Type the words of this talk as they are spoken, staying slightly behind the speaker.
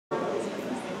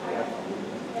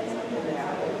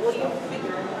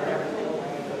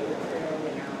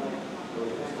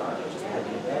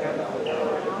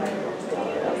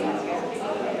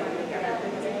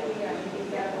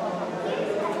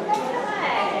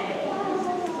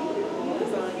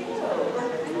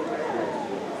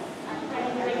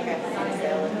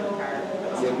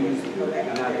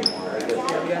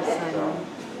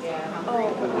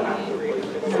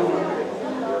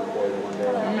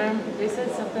They said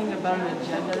something about an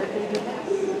agenda that they did.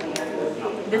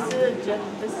 This is agenda.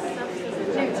 This stuff is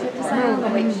agenda. You have to sign on the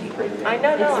white sheet. I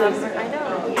know. No, I know.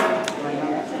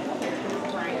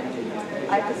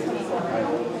 I have to sign.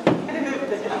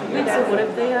 Wait, so what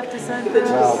if they have to sign for us?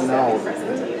 Well, no.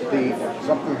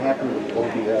 Something happened with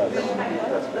OBS.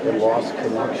 It lost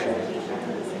connection.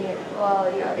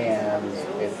 Well, yeah. And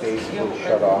it basically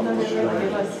shut off the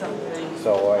stream.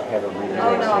 So I had to redo it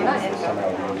so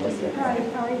somehow relink it.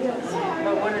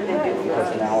 But what did they do?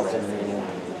 Because now it's a new.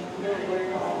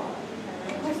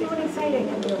 What's so exciting?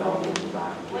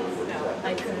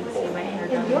 I couldn't see my hair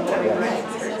down.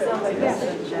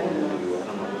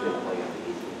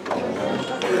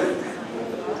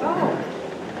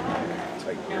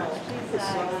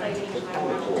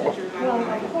 Well, of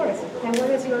course. And what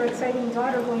is your exciting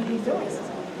daughter going to be doing?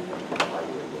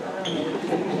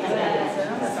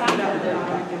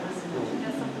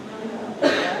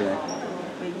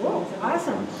 Whoa,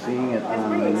 awesome. I'm seeing it on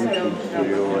the YouTube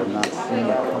video. I'm not seeing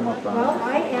it come up on Well,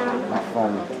 I am my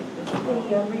phone.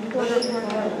 the reporter for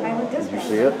the Island Did you District.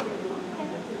 see it?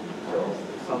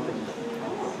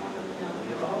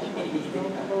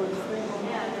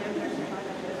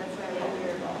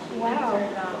 Wow.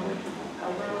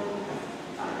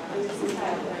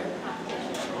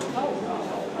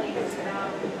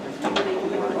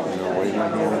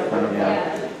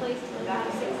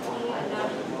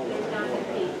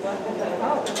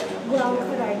 Well,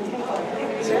 could I take a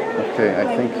picture? Okay, I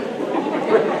think.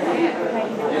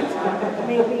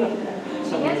 Maybe.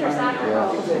 Yeah,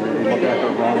 you're looking at the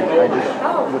wrong.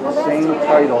 With the same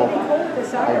title, I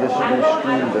just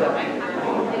restreamed it.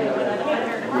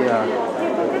 Yeah.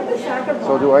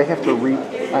 So do I have to rename it?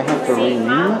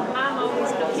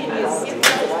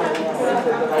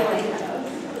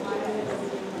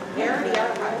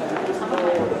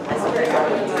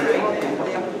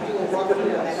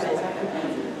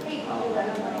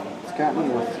 It's got me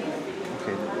with.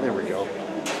 Okay, there we go.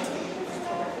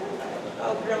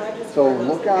 So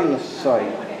look on the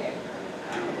site.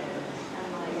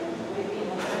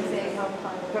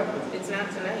 It's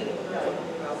not tonight.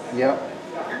 Yep.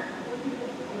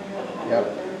 Yep.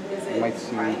 You might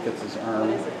see he gets his arm.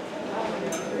 I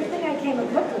think I came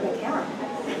equipped with a camera.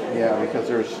 Yeah, because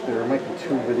there might be 2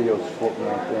 videos floating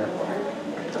out there.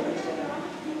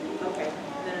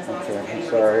 Okay, I'm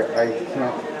sorry. I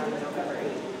can't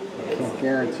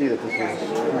guarantee that this is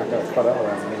not going to cut out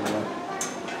on me.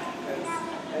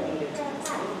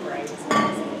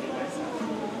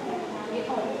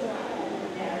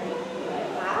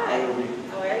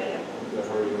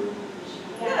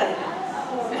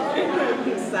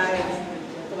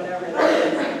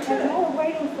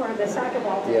 The soccer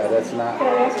ball. Yeah, that's not the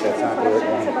right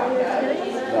one. About your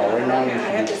experience? No, right now you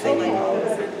should be seeing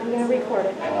I'm going to record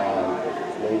it.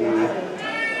 lady.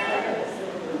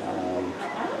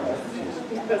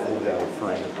 She's moved out of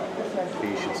frame. So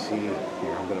you should see here.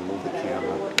 I'm going to move the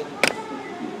camera,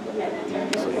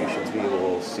 so you should be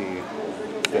able to see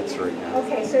bits right now.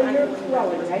 Okay, so you're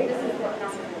Chloe, right?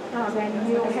 And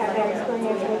you have that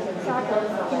experience with soccer.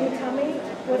 Can you tell me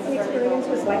what the experience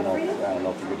was like for you? I don't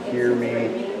know if you could hear me.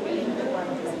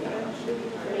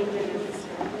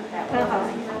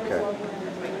 Okay.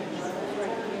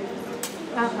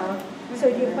 So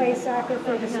do you play soccer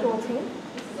for the school team?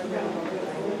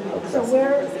 So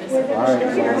where did you All right, start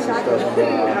as your long as this soccer? doesn't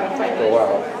go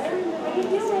out. I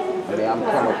mean, I'm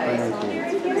kind of planning to.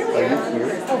 Are you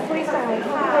here? Oh, freestyle.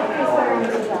 Freestyle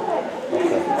is up.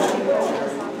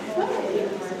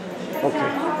 Okay.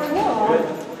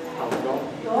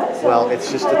 Well,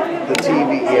 it's just the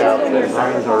TV. Yeah,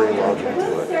 Ryan's already logged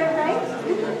into it.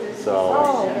 So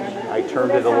I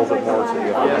turned it a little bit more to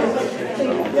the audience. So I'm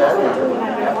going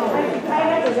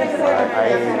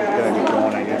to get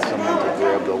going. I need someone to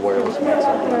grab the wireless mics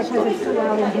up and stuff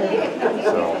here.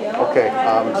 So, okay.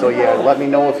 So yeah, let me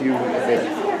know if you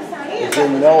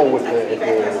didn't know if the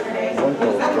link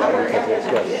goes down because it's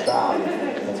going to stop.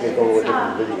 It's going to go to a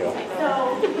different video.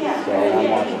 So I'm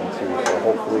watching it too. So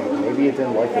hopefully, maybe it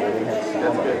didn't like it. It didn't have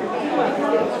sound on it.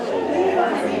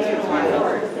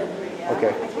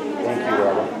 Okay. Thank you,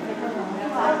 Robert.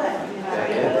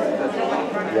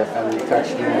 Yeah, and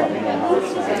text me and let me know how it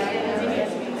sounds.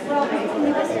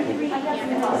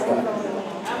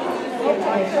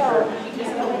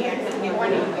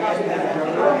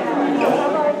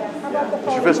 Thank you.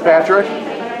 Mr. Fitzpatrick? Can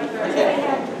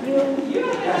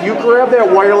you grab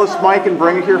that wireless mic and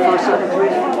bring it here for a second,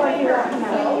 please?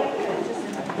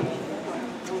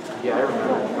 Yeah, I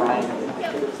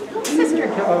remember. Sister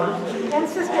too. And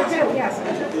sister too, yes.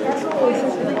 Absolutely,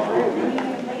 sister.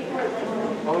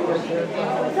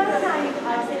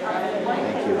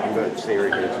 Thank you. I'm going to stay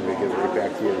right here so we get right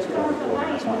back to you. It's cool recording.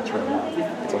 I just want to turn it on.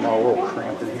 It's a little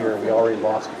cramped in here. We already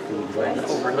lost a few drinks.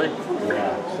 Oh, really?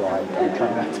 Yeah, so I'm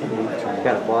trying not to move too much.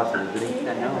 Kind of bossy, isn't he?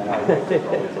 I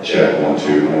know. Check, 1,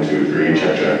 2, 1, 2, 3,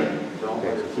 check, check.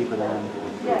 Okay, so keep it on.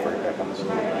 We'll put it back on the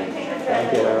screen.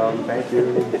 Thank you, thank you.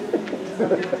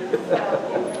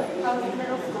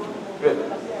 Good.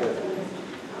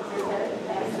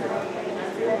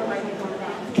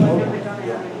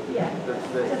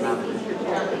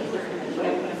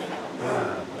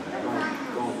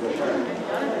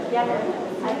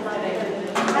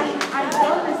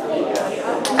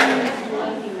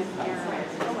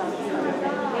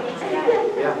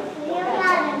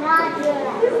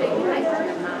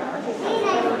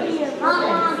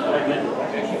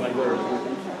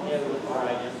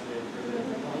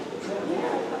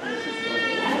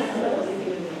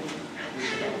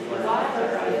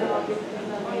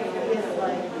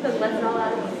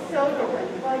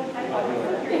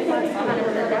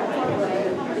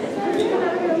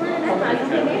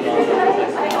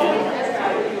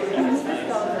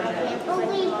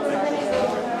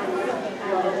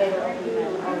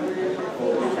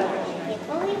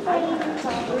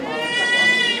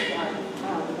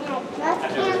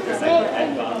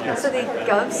 So the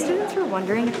Gov students were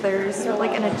wondering if there's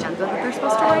like an agenda that they're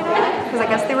supposed to write on, because I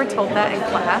guess they were told that in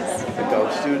class. The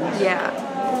Gov students? Yeah.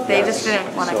 They just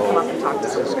didn't want to come up and talk to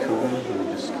This them. is Coon, who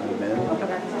just came in.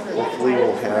 Okay. Hopefully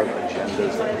we'll have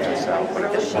agendas that pass out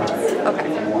like The this. sheets.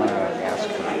 Okay. If you want to ask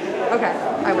her. Okay.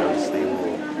 I will. Because they will.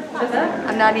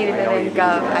 I'm not even in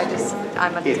Gov.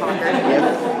 I'm a If, talker. you know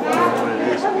what it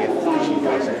is, if she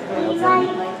doesn't have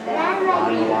them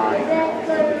online, you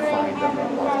can find them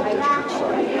off the district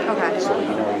site. Okay. So you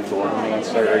know you go on the main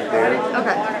site right there.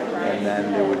 Okay. And then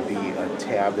there would be a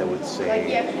tab that would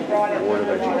say Board of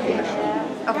Education.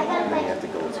 Okay. And then you have to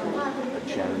go to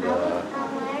agenda,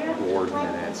 board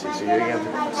minutes. So you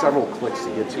have several clicks to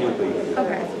get to it, but you can do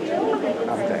Okay.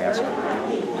 I'll have to ask her.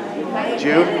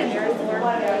 Jude?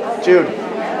 Jude?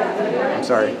 I'm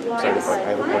sorry. Sorry, but I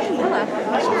have a question for you.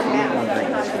 So if you're wondering,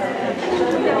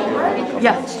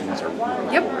 Yeah. students are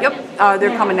Yep.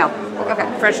 They're coming now. Okay.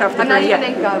 Fresh off the I'm not train. even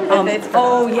in Gov. But it's for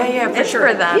Oh, yeah, for it's sure.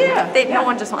 for them. Yeah. No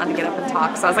one just wanted to get up and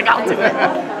talk, so I was like, I'll do it.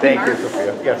 Thank you,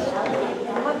 Sophia. Yes.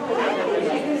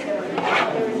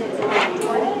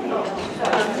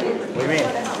 What do you mean?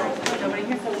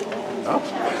 Oh.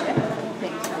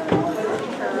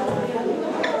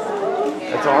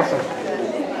 That's awesome.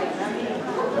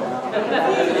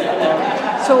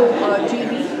 So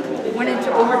GB went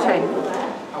into overtime.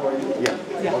 Yeah.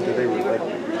 Oh, did they like? Oh,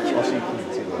 so you can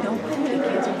see that. No, they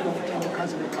canceled overtime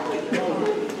because of it.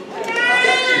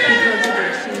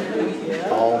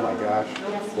 Oh my gosh.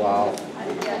 Wow.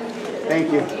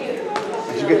 Thank you.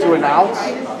 Did you get to announce?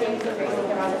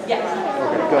 Yes.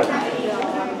 Okay, good.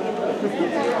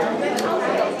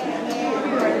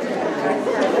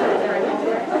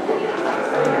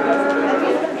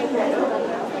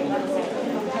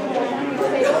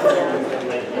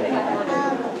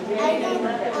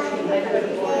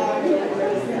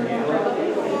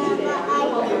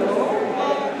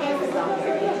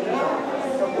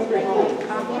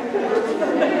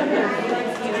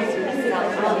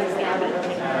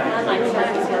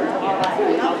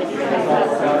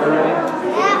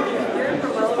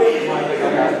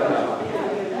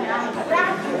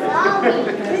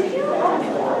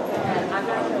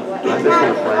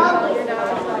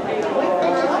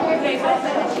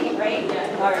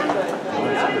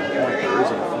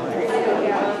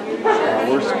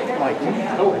 Where's Mike?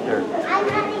 Right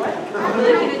there.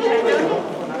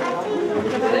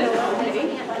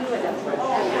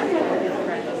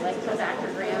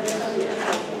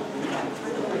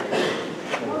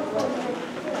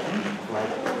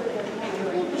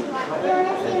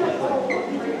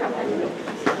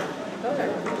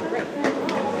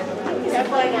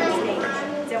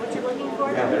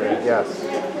 Yes.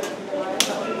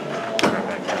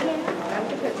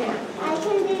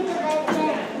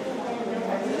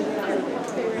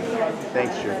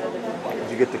 Thanks, Drew.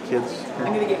 Did you get the kids? I'm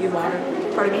going to get you water.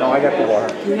 Pardon me? No, I got the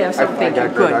water. You have some? I Thank got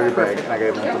you. good Good. out of your bag, and I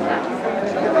got them to me.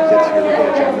 Did you get the kids here with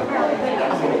the agenda?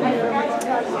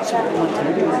 Did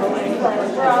you give them?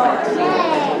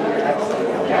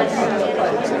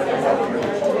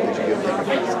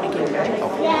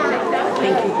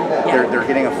 Thank you. They're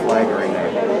getting a flag right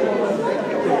now.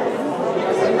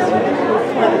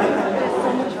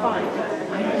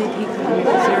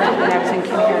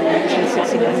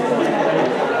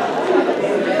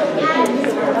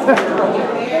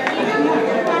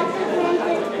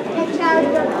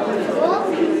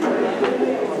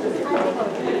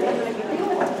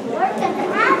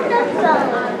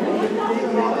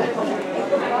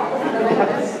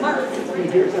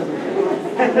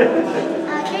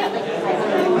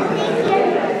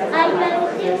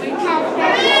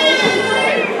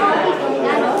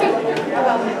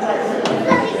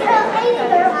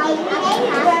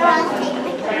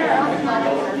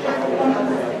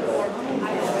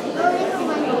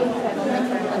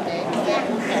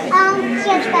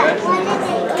 Just that one of the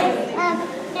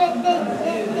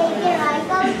daycare I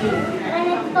go to, when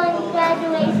it's going to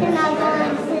graduation, I'll go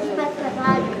into this special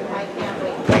library.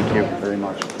 Thank you very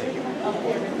much. You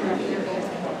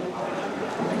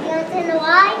want to know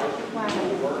why?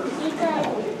 Because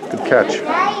Good catch.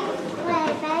 when I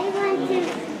went to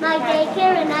my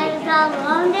daycare and I was all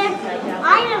alone there, I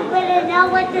didn't know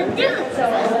what to do.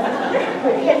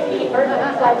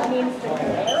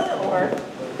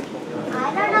 I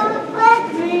don't know what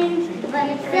pledge means, but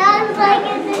it sounds like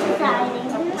it's exciting.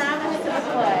 That was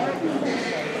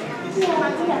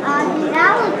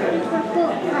super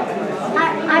cool.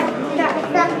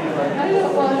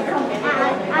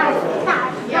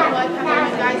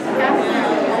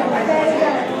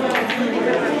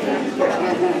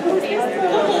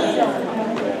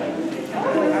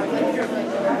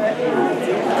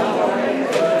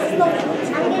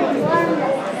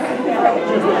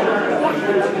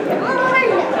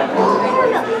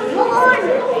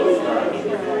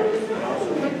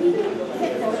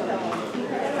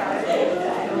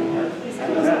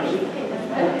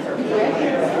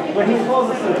 When he falls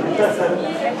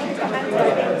asleep,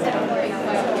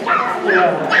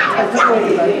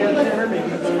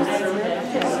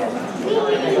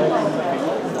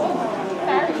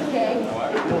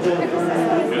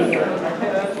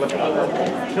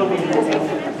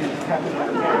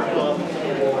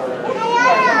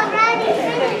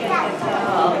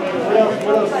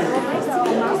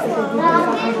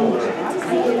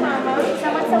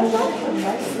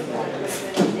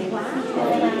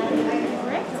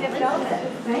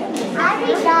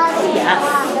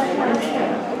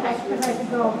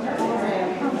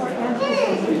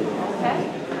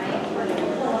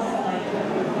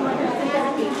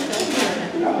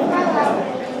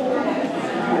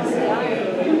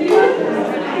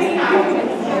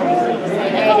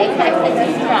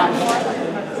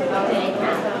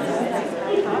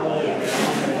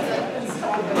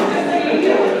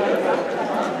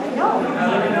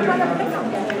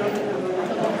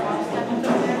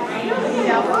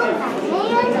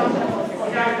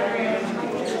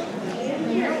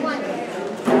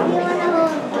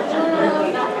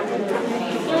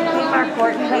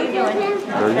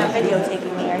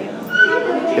 Videotaping me, are you?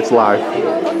 It's live. Do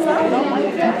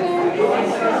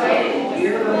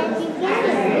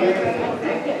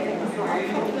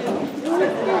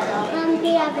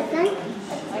you have a son?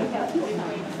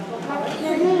 What's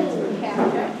your name?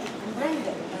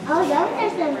 Oh, those are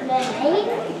some good, right?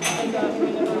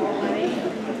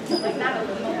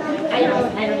 I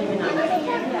don't even know.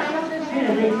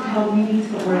 They call meetings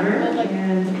to order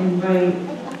and invite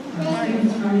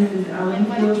students from Mrs.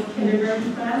 Ellingfield's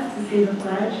kindergarten class to say the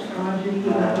pledge. Audrey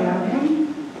Gavin.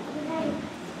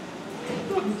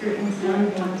 Mr. Inston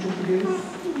wants to introduce.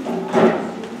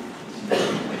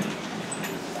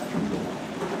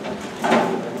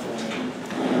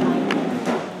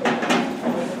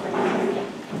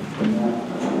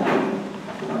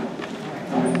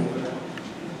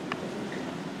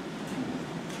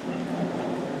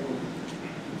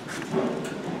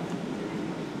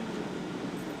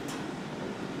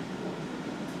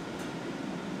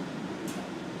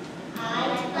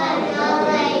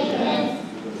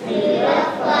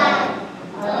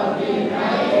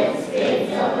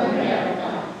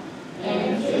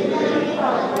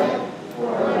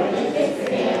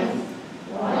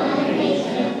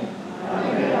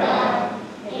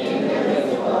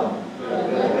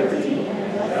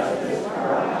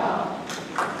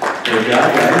 Good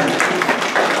job, guys.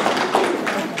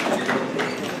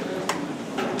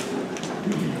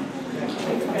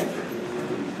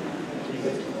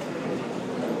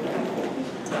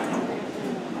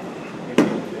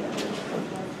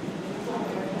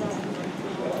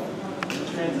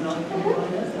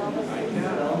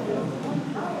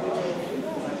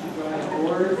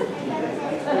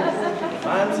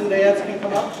 Moms and dads can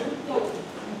come up.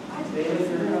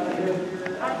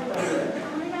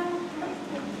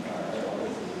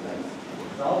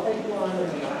 I'll take one.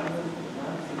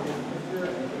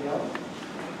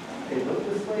 Okay, look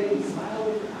this way, smile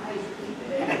with your eyes.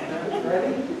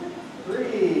 Ready? 3,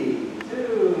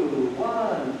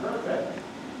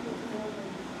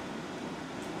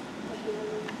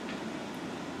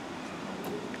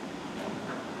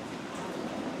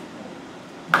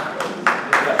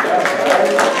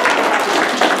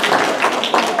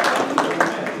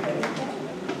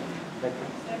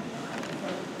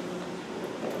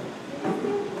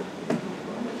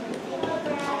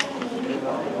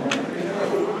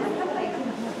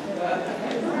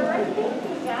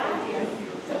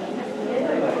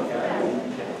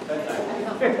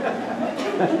 Okay,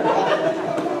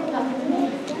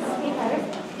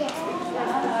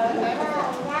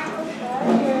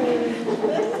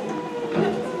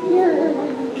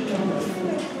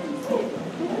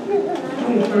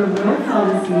 for roll call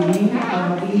this evening,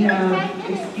 we have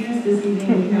excused this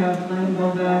evening, we have Glenn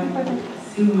Bova,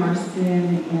 Sue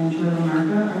Marston, and Joy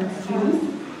Lamarca are excused.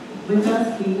 With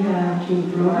us, we have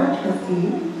Jake Grover, trustee,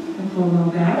 Nicole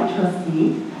Novak,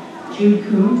 trustee, Jude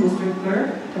Kuhn, district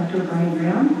clerk, Dr. Brian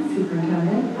Graham,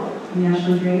 superintendent, and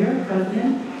Ashley Dreyer,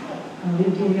 president. We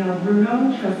have Danielle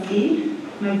Bruno, trustee,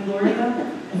 Mike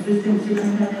Gloria, assistant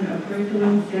superintendent of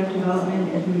curriculum, staff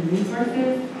development, and human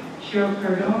resources, Cheryl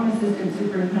Cardone, assistant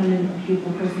superintendent of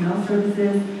pupil personnel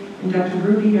services, and Dr.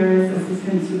 Ruby Harris,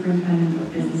 assistant superintendent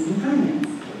of business and finance.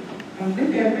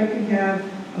 With that, if I could have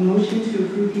a motion to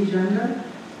approve the agenda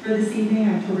for this evening,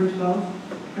 October 12th,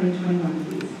 2021,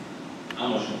 please. I'll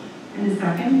motion. And a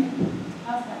second?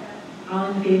 I'll second. All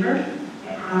in favor?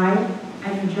 Aye.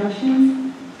 Any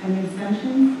objections? Any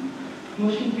abstentions?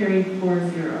 Motion carried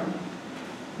 4-0.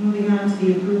 Moving on to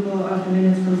the approval of the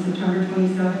minutes from September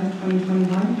 27th,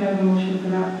 2021. Do I have a motion for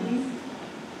that, please?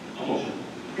 I'll motion.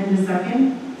 And a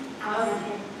second? I'll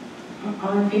second.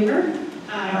 All in favor?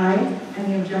 Aye.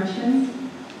 Any objections?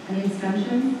 Any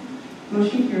abstentions?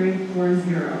 Motion carried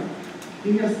 4-0.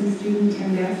 We have some student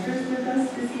ambassadors with us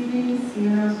this evening.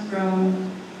 Sienna from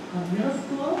middle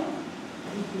school.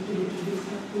 If you could introduce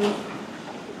her,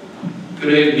 please.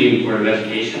 Good evening, Board of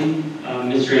Education.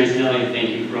 Mr. Antonelli, thank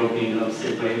you for opening up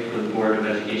Sidway for the Board of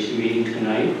Education meeting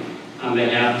tonight. On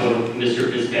behalf of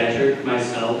Mr. Fitzpatrick,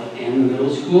 myself, and the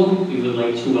middle school, we would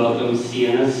like to welcome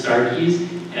Sienna Sarkis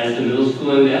as the middle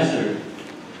school ambassador.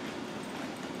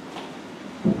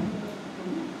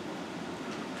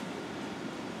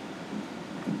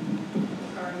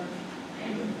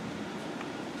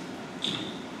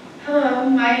 Hello,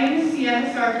 my name is Sienna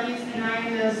Sarkis, and I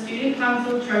am the Student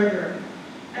Council Treasurer.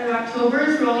 As October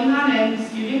is rolling on in, the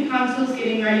Student Council is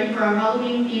getting ready for our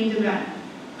Halloween-themed event.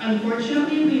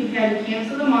 Unfortunately, we've had to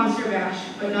cancel the Monster Bash,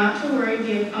 but not to worry,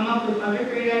 we have come up with other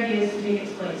great ideas to take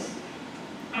its place.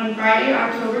 On Friday,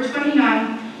 October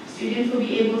 29th, students will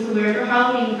be able to wear their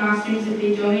Halloween costumes if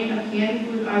they donate a canned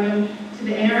food item to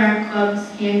the Interact Club's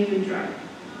canned food drive.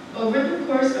 Over the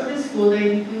course of the school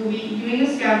day, we will be doing a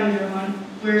scavenger hunt,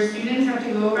 where students have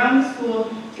to go around the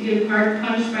school to get a card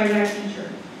punched by that teacher.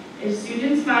 If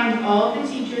students find all of the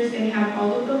teachers and have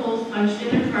all of the holes punched in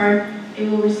their card, they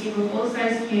will receive a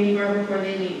full-size candy bar before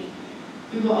they leave.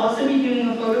 We will also be doing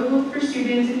a photo booth for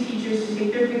students and teachers to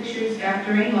take their pictures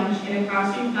during lunch in a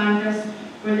costume contest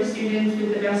for the students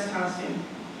with the best costume.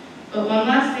 But one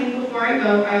last thing before I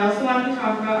go, I also want to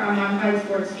talk about our modified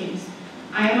sports teams.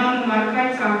 I am on the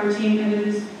modified soccer team, and it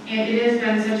has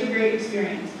been such a great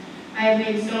experience. I have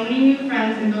made so many new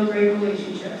friends and built great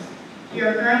relationships. We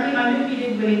are currently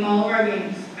undefeated, winning all of our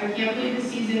games. I can't believe the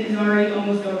season is already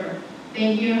almost over.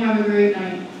 Thank you and have a great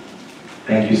night.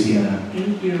 Thank you, Sienna.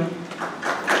 Thank you.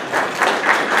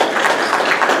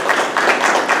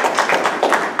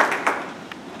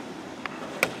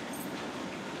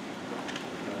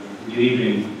 Good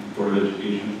evening, Board of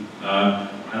Education.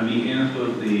 On behalf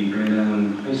of the Grand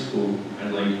Island High School,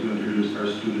 I'd like to introduce our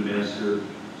student ambassador,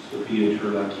 Sophia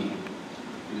Terlaki.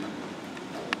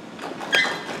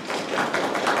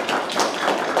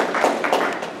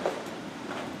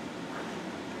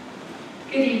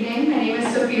 Good evening, my name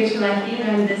is Sophia Terlaki and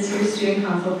I'm this year's Student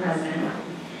Council President.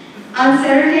 On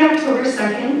Saturday, October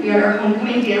 2nd, we had our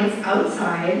homecoming dance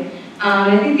outside.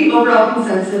 I think the overall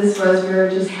consensus was we were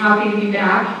just happy to be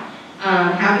back,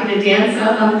 happy to dance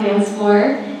up on the dance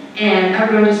floor, and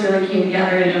everyone just really came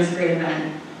together and it was a great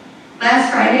event.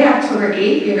 Last Friday, October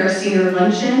 8th, we had our senior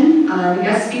luncheon. The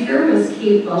guest speaker was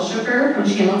Kate Welschucker from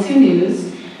Channel 2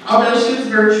 News. Although she was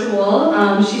virtual,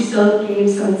 she still gave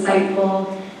some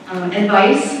insightful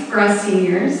advice for us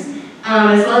seniors,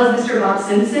 as well as Mr. Bob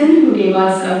Simpson, who gave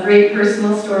us a great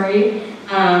personal story,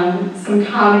 some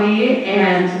comedy,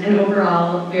 and an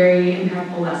overall very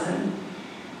impactful lesson.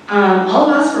 All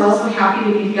of us were also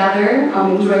happy to be together,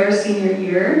 enjoy our senior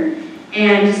year,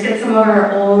 and just get some of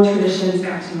our old traditions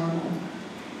back to normal.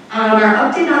 Our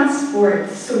update on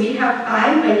sports. So we have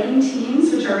 5 Viking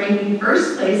teams which are ranking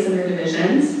first place in their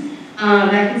divisions.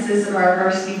 That consists of our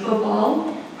varsity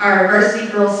football, our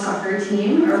varsity girls soccer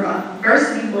team, our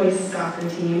varsity boys soccer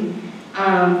team,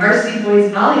 varsity boys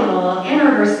volleyball, and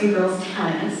our varsity girls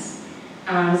tennis.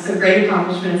 So great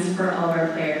accomplishments for all of our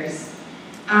players.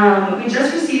 We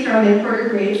just received our mid-quarter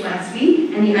grades last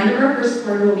week, and the end of our first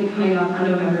quarter will be coming up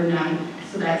on November 9th,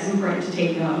 so that's important to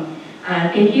take note.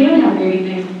 Thank you and have a great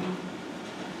evening.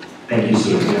 Thank you,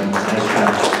 Sophia. Nice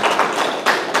job.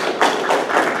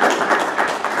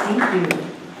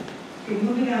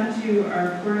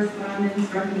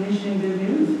 recognition and good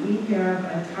news. We have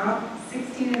a top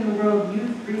 16 in the world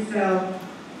youth freestyle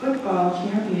football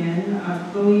champion,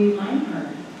 Chloe Meinhardt.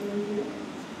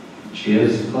 She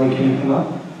is. Chloe, can you come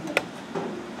up?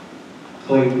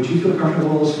 Chloe, would you feel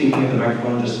comfortable speaking at the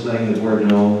microphone, just letting the board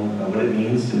know what it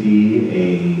means to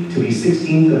be 16th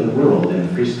in the world in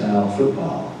freestyle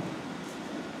football?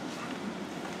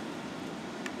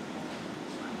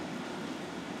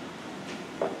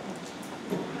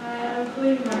 Hi, I'm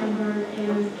Chloe Meinhardt,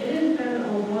 and it has been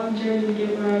a long journey to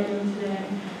get where I am today.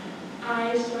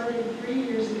 I started 3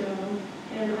 years ago,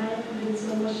 and I have put in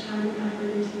so much time and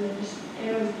effort into this.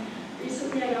 And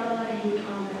recently I got a lot of hate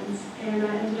comments, and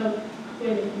I ended up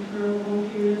quitting for a long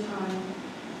period of time.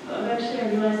 But eventually I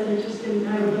realized that it just didn't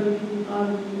matter what other people thought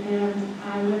of me, and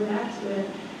I went back to it.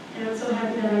 And I'm so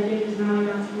happy that I did, because now I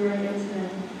got to where I am today.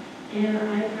 And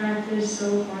I practiced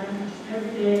so hard. I practiced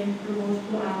every day for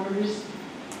multiple hours.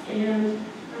 And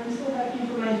I'm so happy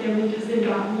for my family, because they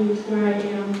got me to where I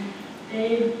am.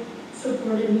 They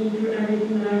supported me through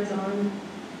everything that I've done.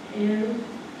 And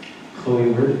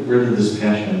Chloe, where did this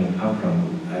passion come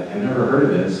from? I've never heard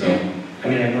of it, so, I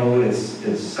mean, I know it's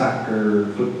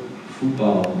soccer,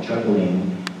 football,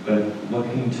 juggling, but what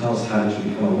can you tell us, how did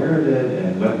you become aware of it,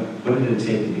 and what did it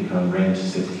take to become ranked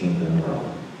 16th in the world?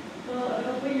 well, a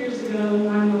couple of years ago,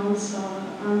 my mom saw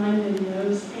online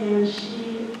videos, and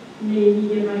she made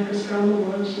me get my first round of the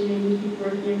world. She made me keep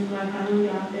working until I finally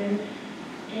got there.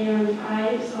 And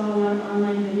I saw a lot of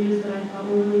online videos that I thought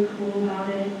were really cool about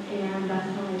it, and that's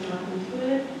how I got into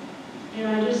it. And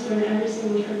I just learned every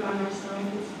single trick by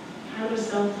myself. It's kind of a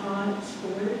self-taught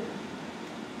sport.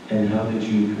 And how did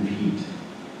you compete?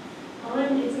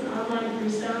 It's an online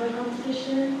freestyle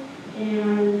competition,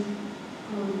 and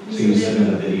So you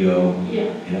submit a video?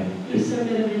 Yeah. Yeah. You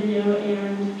submit a video,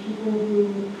 and people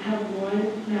who have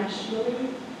won nationally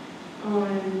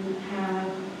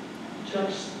have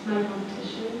judged my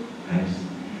competition. Nice.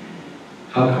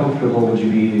 How comfortable would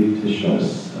you be to show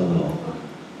us a little?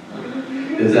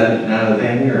 Is that not a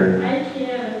thing, or? I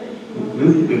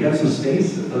can. We got some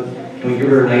space. Can we give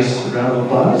her a nice round of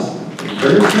applause?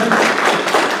 Encouragement?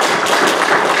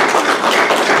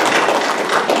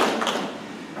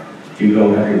 You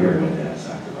go everywhere with that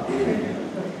soccer ball.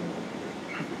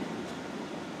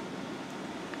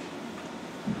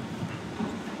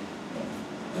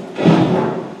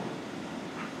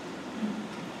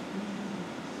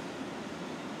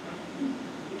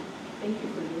 Thank you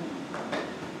for doing that.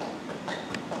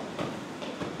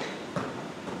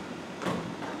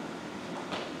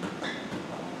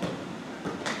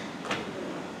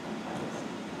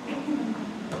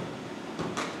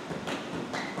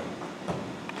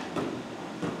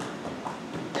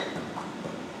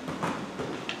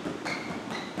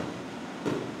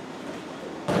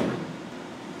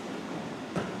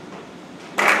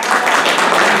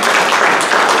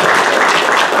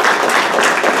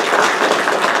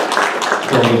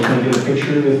 Can we get a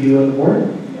picture with you on the board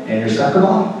and your soccer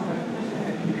ball?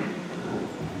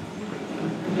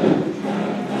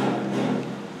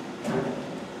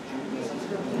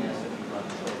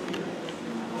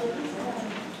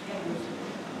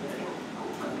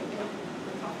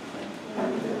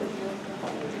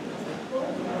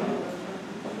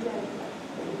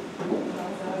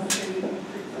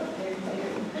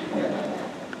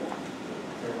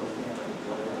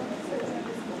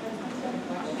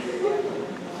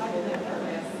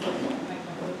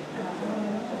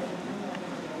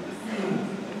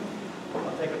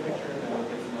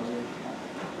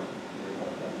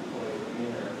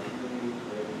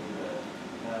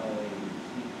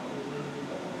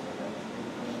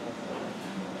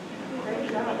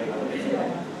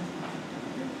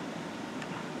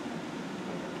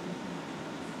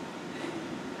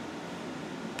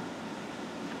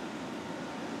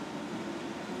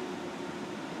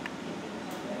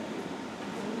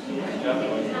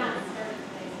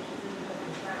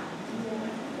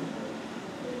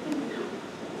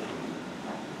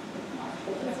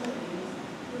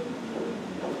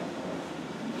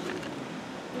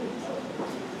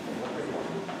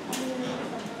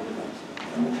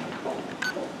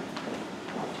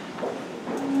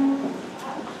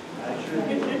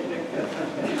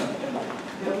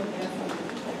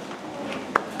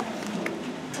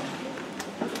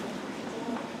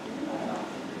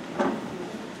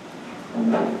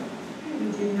 We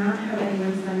did not have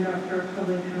anyone signed up for a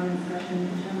public comment session,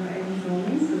 agenda items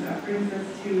only, so that brings us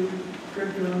to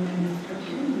curriculum and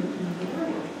instruction with Ms.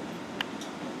 White.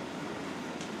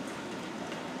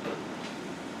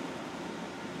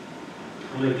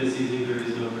 Like this evening, there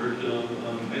is no curriculum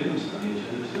items on the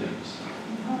agenda today.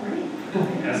 All right.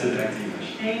 Pass it back to you,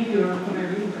 Michelle. Thank you. I'll put my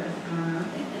read list.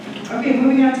 Okay,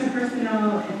 moving on to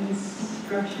personnel and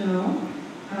instructional.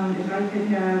 If I could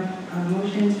have a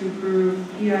motion to approve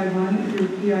PI 1 through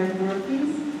PI 4,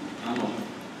 please.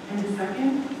 And a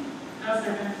second? I'll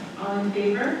second. All in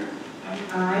favor?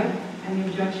 Aye. Any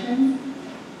objections?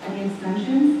 Any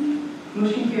abstentions?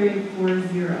 Motion carried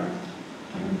 4-0.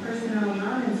 And personnel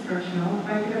non-instructional, if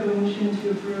I could have a motion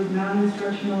to approve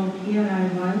non-instructional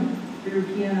PNI 1 through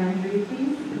PNI 3,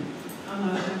 please.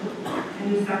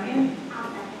 And a second?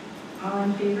 All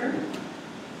in favor?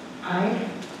 Aye.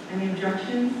 Any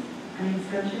objections? Any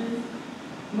abstentions?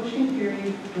 Motion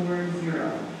carried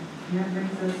 4-0. And that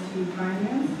brings us to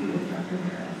finance with Dr.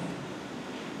 Harris.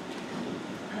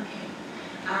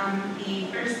 The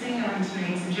first thing on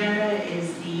tonight's agenda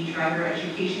is the driver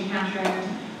education contract.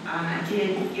 I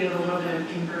did give a little bit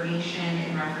of information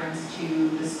in reference to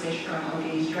the switch from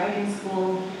ODay's driving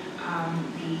school.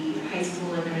 The high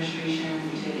school administration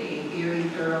did a very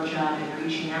thorough job in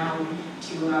reaching out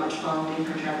to about 12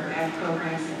 different driver ed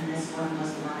programs, and this one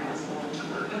was the one that was willing to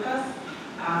work with us.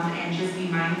 And just be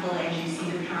mindful as you see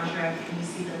the contract and you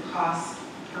see the cost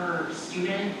per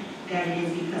student, that it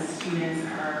is because students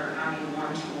are on a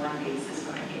one-to-one basis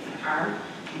when they get in the car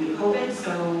due to COVID,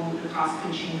 so the cost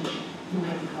could change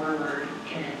moving forward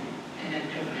in a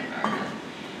different environment.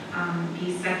 The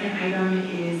second item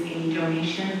is a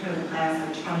donation for the class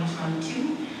of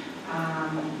 2022,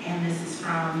 and this is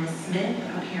from Ms. Smith,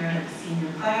 a parent of the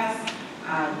senior class,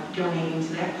 donating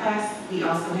to that class. We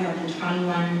also have the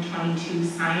 21-22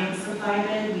 science supply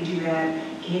bid. We do that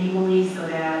annually so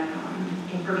that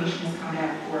information has come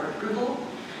back for approval.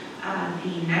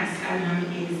 The next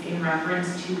item is in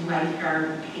reference to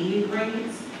lifeguard pay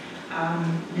grades.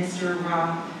 Mr.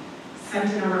 Roth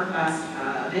sent in a request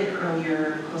a bit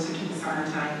earlier, closer to the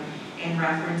summertime, in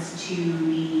reference to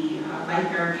the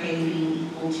lifeguard pay being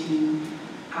equal to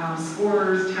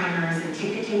scorers, timers, and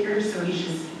ticket takers. So he's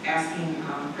just asking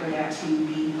for that to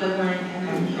be equivalent, and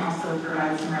then he also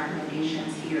provides some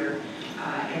recommendations here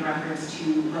in reference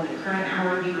to what the current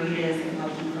hourly rate is and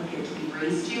what he would like it to be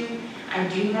raised to. I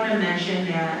do want to mention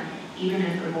that even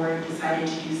if the board decided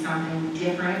to do something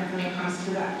different when it comes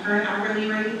to that current hourly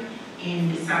rate, in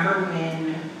December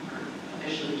when, or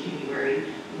officially January,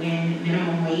 when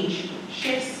minimum wage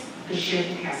shifts, the shift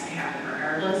has to happen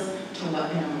regardless to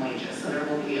what minimum wage is. So there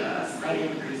will be a slight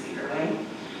increase either way.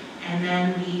 And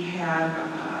then we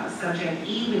have subject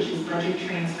E, which is budget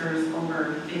transfers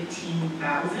over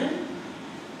 $15,000.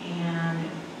 And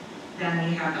then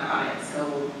we have the audit.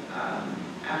 So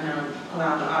I'm going to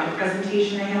allow the audit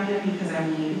presentation to happen because I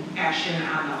need action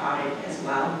on the audit as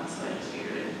well. So I just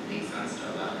figured it makes sense to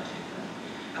allow that to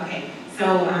happen. Okay,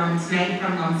 so tonight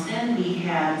from Lumsden, we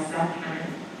have Seth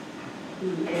Henry,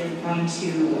 who is going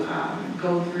to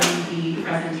go through the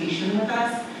presentation with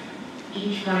us.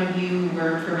 Each one of you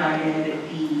were provided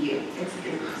the, it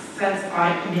says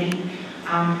audit committee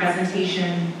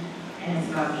presentation, and it's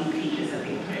about 8 pages that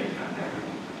they put in front of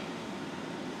everyone.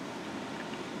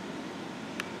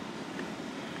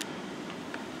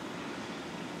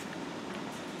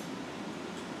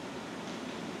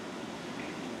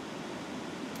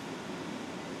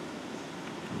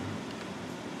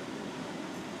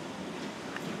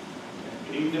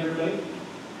 Good evening, everybody.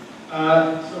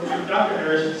 So Dr.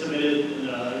 Harris submitted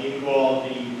you all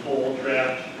the full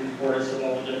draft reports of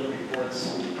all the different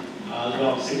reports. There's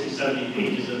about 60, 70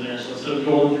 pages in there. So instead of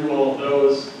going through all of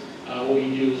those, what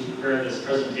we do is prepare this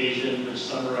presentation which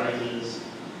summarizes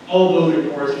all of those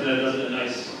reports and then does it in a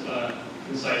nice,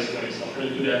 concise way. So I'll try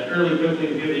to do that fairly quickly.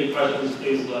 If you have any questions,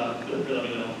 please feel free to let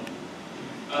me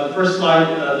know. The first slide,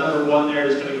 number 1 there,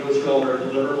 is going to go through all of our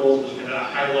deliverables, which kind of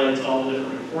highlights all the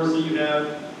different reports that you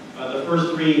have. The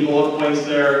first 3 bullet points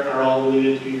there are all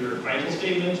related to your financial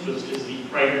statements, which is the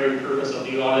primary purpose of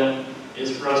the audit,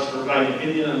 is for us to provide an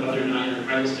opinion on whether or not your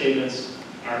financial statements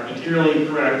are materially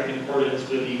correct in accordance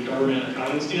with the government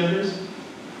accounting standards.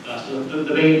 So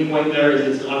the main point there is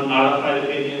it's an unmodified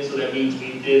opinion, so that means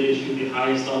we did issue the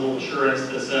highest level of assurance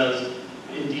that says,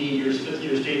 indeed, your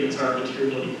statements are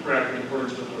materially correct in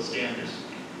accordance with those standards.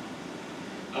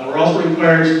 We're also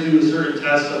required to do certain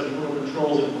tests of internal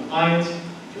controls and compliance.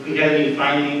 If we had any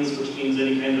findings, which means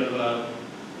any kind of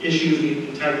issues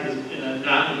we detect as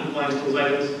not in compliance with those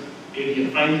items, maybe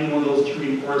a finding in one of those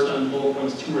 2 reports on bullet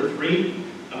points 2 or 3.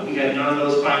 We had none of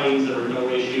those findings. There were no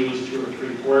issues, 2 or 3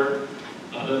 report.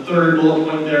 The third bullet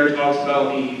point there talks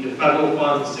about the federal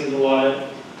funds single audit.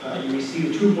 You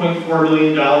received $2.4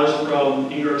 million from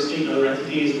New York State and other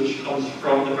entities, which comes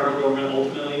from the federal government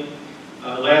ultimately.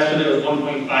 Last year there was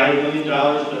 $1.5 million.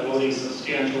 That was a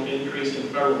substantial increase in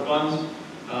federal funds.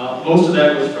 Most of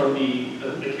that was from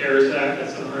the CARES Act,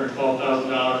 that's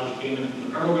 $712,000 which came in from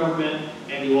the federal government,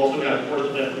 and you also got a portion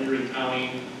of that from Erie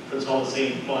County, but it's all the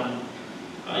same fund.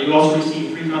 You also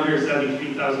received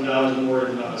 $373,000 more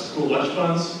in school lunch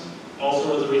funds,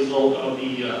 also as a result of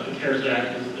the CARES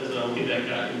Act, as that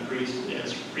got increased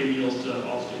as free meals to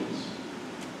all students.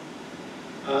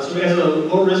 So as a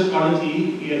low-risk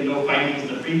auditee, we had no findings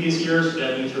in the previous year, so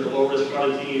that means you're a low-risk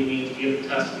auditee. It means we have to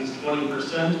test at least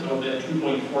 20% of that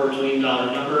 $2.4 million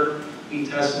number. We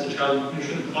tested the child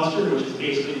nutrition cluster, which is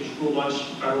basically school lunch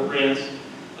federal grants,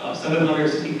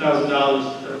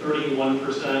 $760,000 or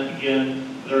 31%. Again,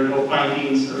 there are no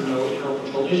findings or no internal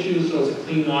control issues, so it's a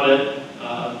clean audit,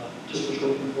 just what you're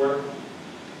looking for.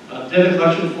 Data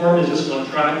collection form is just an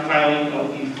electronic filing of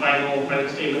the final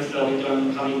credit statements that will be done in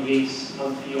the coming weeks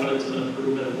once the audit's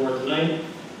approved by the board tonight.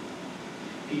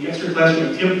 The extra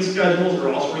classroom activity schedules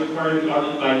are also required to be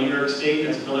audited by New York State.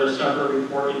 That's another separate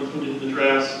report included in the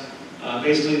drafts.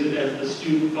 Basically, the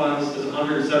student funds is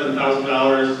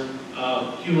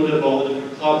 $107,000 cumulative of all the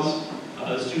different clubs.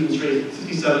 The students raised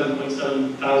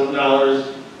 $67.7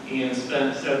 thousand and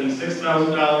spent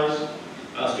 $76,000.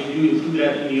 So we do include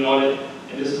that in the audit.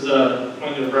 And this is a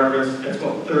point of reference, that's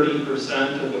about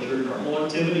 30% of what your normal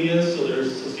activity is, so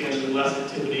there's substantially less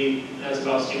activity, and that's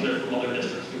about similar from other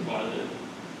districts we've audited.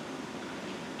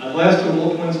 The last two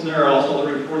bullet points in there are also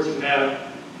the reports you have.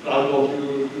 I'll go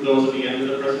through those at the end of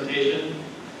the presentation.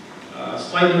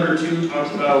 Slide number 2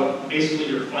 talks about basically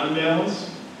your fund balance.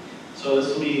 So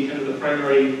this will be kind of the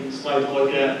primary slide to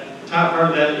look at. The top part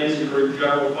of that is your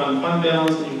general fund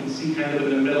balance, and you can see kind of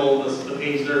in the middle of the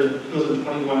page there, it goes in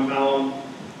 21 column.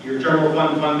 Your general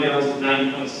fund balance is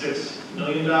 $9.6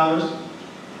 million.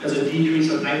 That's a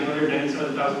decrease of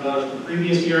 $997,000 from the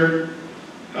previous year.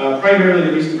 Primarily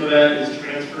the reason for that is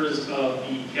transfers of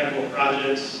the capital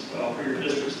projects for your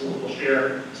district's local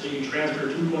share. So you transfer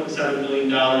 $2.7 million in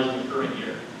the current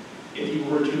year. If you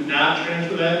were to not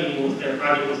transfer that, meaning once that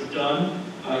project was done,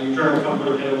 your general fund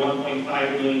would have had a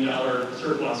 $1.5 million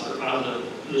surplus or positive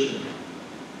position.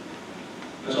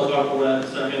 So I'll talk about that in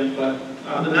a second, but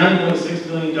the $9.6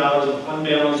 million of fund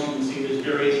balance, you can see there's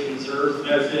various reserves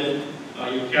that's in.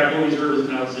 Your capital reserve is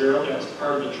now 0. That was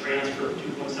part of the transfer of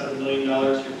 $2.7 million.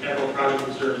 Your capital project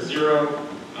reserve is 0.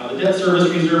 The debt service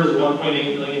reserve is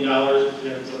 $1.8 million.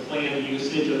 That's a planned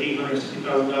usage of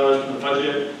 $860,000 from the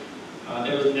budget.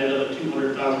 That was a net of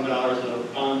 $200,000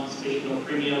 of bond participation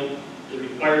premium. They're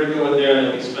required to go in there and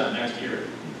it'll be spent next year.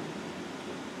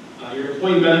 Your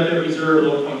employee benefit reserve,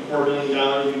 $1.4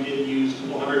 million. You did use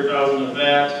 $200,000 of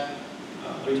that.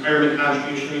 The retirement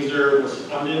contribution reserve was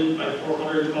funded by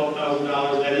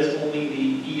 $412,000. That is only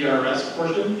the ERS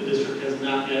portion. The district has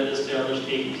not yet established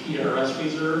a PRS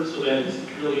reserve, so that is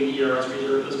purely an ERS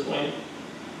reserve at this point.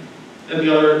 Then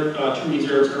the other two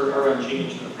reserves are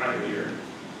unchanged from the prior year.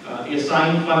 The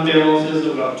assigned fund balances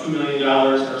of about $2 million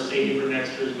are saved for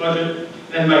next year's budget.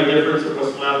 Then by difference of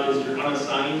what's left is your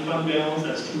unassigned fund balance,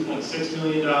 that's $2.6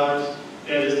 million.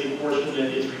 That is the portion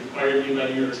that is required to be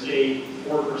by New York State,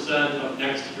 4% of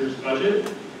next year's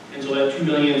budget. And so that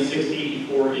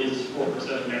 $2,684,000 is 4%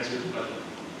 of next year's budget.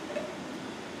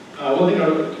 One thing I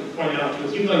would point out too,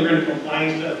 it seems like you're in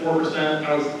compliance with that 4%.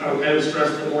 I would kind of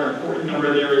stress the more important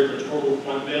number there is the total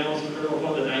fund balance of the general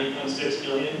fund, the $9.6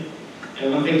 million.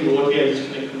 And one thing to look at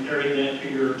is kind of comparing that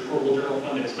to your total general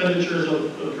fund expenditures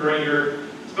of the current year.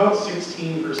 It's about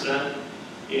 16%.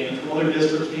 And from other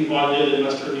districts we've audited in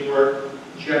Western New York,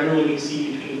 generally we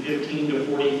see between 15 to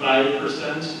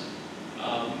 45%.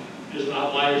 There's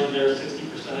outliers in there,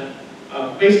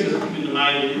 60%. Basically, just keep in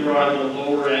mind that you're on the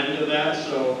lower end of that,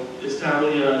 so it's not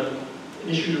really an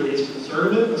issue to raise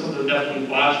conservative, but something to definitely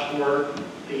watch for,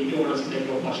 that you don't want to see that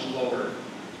go much lower.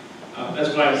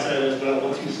 That's why I said as well,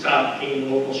 once you stop paying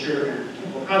the local share of your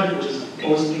capital project, which is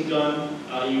mostly done,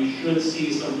 you should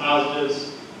see some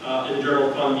positives in the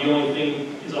general fund. The only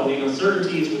thing is all the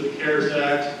uncertainties with the CARES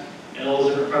Act and all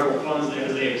those different federal funds that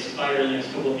as they expire in the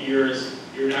next couple of years,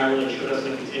 you're not really sure that's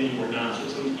going to continue or not, so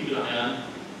it's something to keep an eye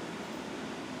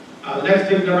on. The next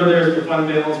big number there is the fund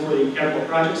balance for the capital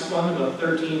projects fund, about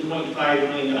 $13.5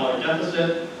 million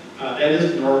deficit. That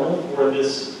is normal for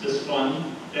this fund.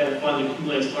 That fund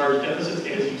accumulates large deficits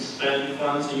as you spend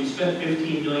funds. So you spent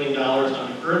 $15 million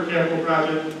on the current capital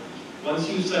project. Once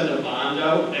you send a bond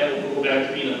out, that will go back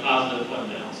to being a positive fund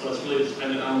balance. So it's really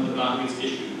dependent on the bond gets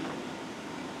issued.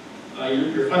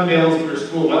 Your fund balance for your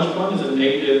school lunch fund is a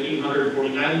negative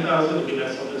 $849,000. Again,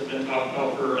 that's something that's been talked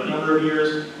about for a number of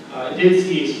years. It did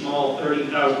see a small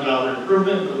 $30,000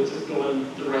 improvement, but it's going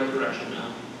the right direction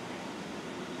now.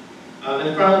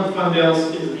 Then final fund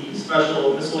balance is the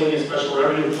special miscellaneous special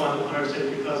revenue fund of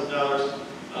 $173,000.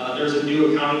 There's a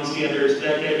new accounting standards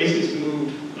that basically has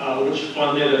moved which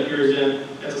fund it appears in.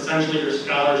 That's essentially your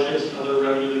scholarships and other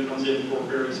revenue that comes in for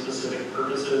very specific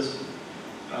purposes.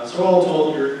 So all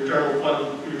told, your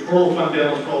total fund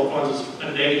balance for all funds is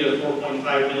a negative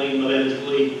 $4.5 million, but that is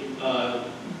really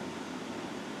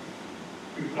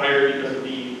required because of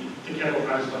the capital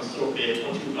project fund so big.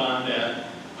 Once you bond that,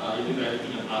 you do that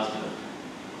being a positive.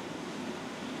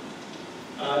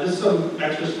 Just some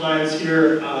extra slides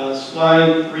here.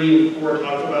 Slide 3 and 4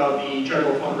 talk about the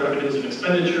general fund revenues and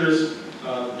expenditures.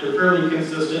 They're fairly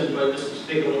consistent, but just to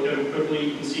take a look at them quickly,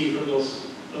 you can see from those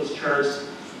charts,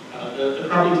 the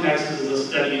property taxes is a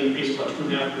steady increase, about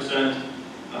 2.5%.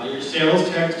 Your sales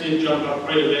tax did jump up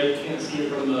quite a bit. You can't see it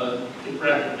from the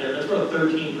graphic there. That's about a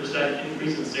 13%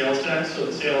 increase in sales tax. So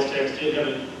the sales tax did have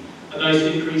a nice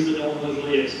increase that no one was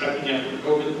really expecting after the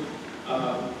COVID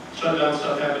shutdown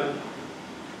stuff happened.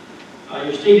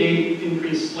 Your state aid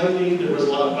increased slightly. There was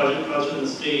a lot of budget cuts from the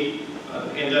state.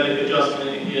 The pandemic adjustment,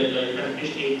 and you had your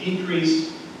education aid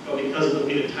decreased, but because of the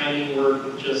way the timing worked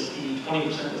with just the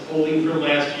 20% withholding from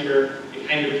last year, it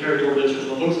kind of carried over this year,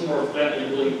 so it looks more flat than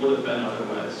it really would have been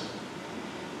otherwise.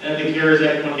 And the CARES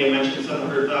Act money I mentioned,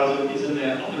 $700,000, is in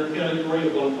that other category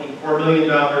of $1.4 million,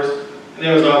 and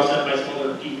that was offset by some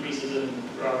other decreases in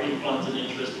refunds and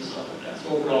interest and stuff like that.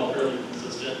 So overall, fairly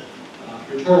consistent.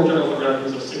 Your total general fund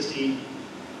revenues of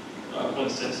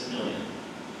 $60.6 million.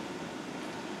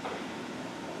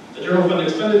 The general fund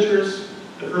expenditures,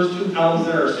 the first two columns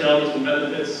there are salaries and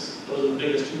benefits. Those are the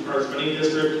biggest two parts of any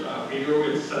district. For you,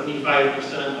 it's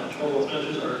 75% of total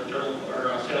expenditures are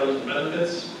salaries and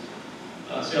benefits.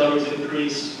 Salaries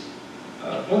increased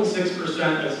 0.6%.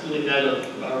 That's really net of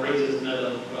raises, net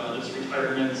of just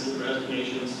retirements and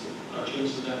resignations,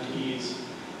 changes in FTEs.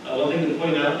 One thing to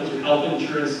point out is your health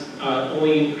insurance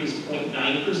only increased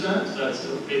 0.9%. So that's a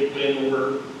big win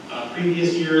over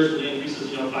previous years with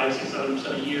increases, 5, 6,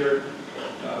 7% a year.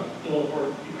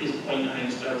 Illinois increased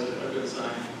 0.9%, so that was a good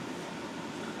sign.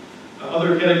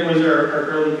 Other categories are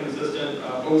fairly consistent.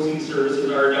 BOE services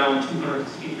are down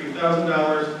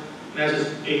 $263,000, and that's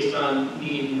just based on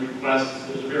need and requests.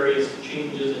 There's various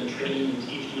changes in training and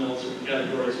teaching in all certain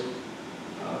categories.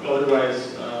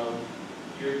 Otherwise,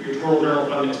 your total general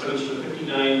fund expenditures are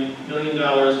 $59 million,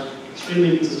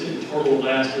 extremely consistent in total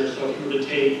last year. So if you were to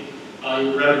take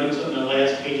your revenues on the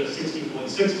last page of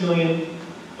 $60.6 million,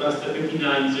 less the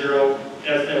 $59.0,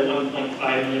 that's that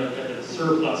 $1.5 million that is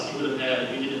surplus you would have had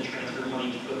if you didn't transfer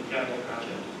money for the capital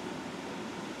project.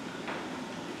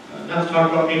 Not to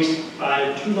talk about page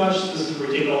 5 too much. This is where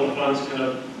we take all the funds, kind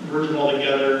of merge them all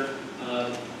together.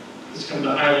 This is kind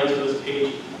of the highlights of this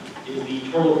page. Is the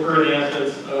total current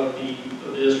assets of the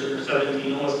district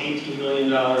are almost $18 million.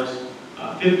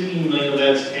 15 million of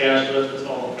that's cash, the rest is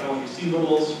all account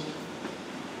receivables.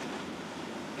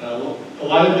 The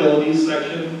liabilities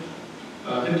section,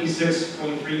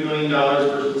 $56.3 million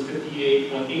versus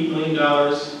 $58.8 million.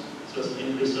 So it's an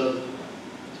increase of,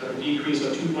 a decrease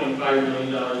of $2.5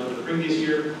 million over the previous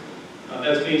year.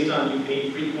 That's based on you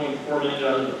paid $3.4 million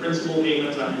of principal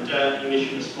payments on your debt. You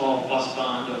issued a small plus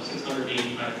bond of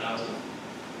 $685,000.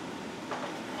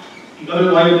 The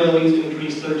other liabilities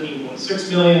increased $13.6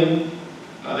 million.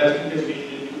 That's because we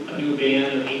issued a new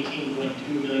band of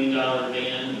 $18.2 million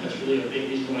band. That's really a big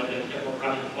reason why that capital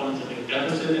project fund is a big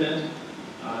deficit in it.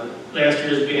 Last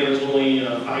year's band was only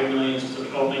 $5 million, so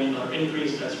 $12 million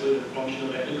increase. That's really the function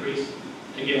of that increase.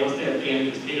 Again, once that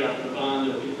band gets paid off for the bond,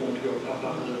 it'll be going to a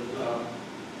positive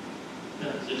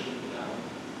net position for that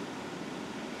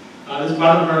one. This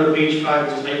bottom part of page 5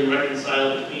 is how you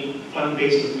reconcile between fund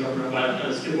basis and government wide. I'm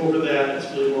going to skip over that. That's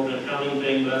really more of an accounting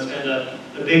thing, but that's kind of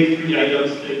the big 3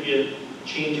 items that get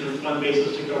changed from fund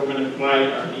basis to government wide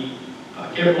are the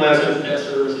capital assets, debt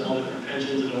service, and all the different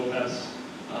pensions and OPEBs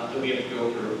that we have to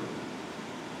go through.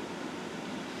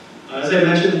 As I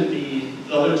mentioned, the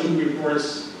other 2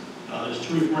 reports. There's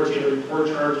 2 reports. You have a report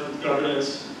charge with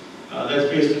governance. That's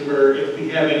basically where if we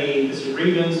have any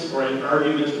disagreements or any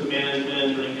arguments with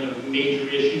management or any kind of major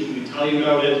issues, we tell you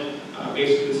about it.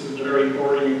 Basically, this is a very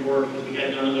boring report because we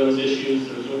had none of those issues.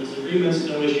 There was no disagreements,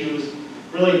 no issues.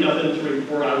 Really nothing to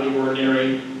report out of the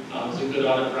ordinary. It was a good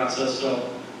audit process. So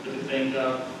if you thank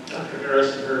Dr.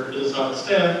 Harris and her business office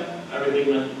staff,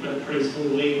 everything went pretty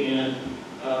smoothly and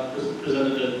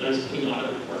presented a nice clean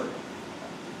audit report.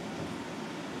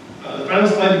 The final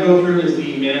slide to go through is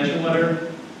the management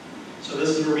letter. So this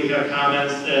is where we have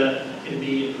comments that can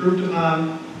be improved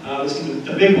upon.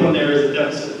 The big one there is the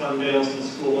deficit fund balance in the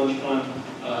school lunch fund.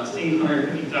 It's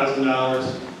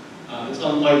 $850,000. It's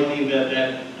unlikely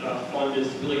that fund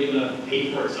is really going to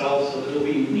pay for itself, so there will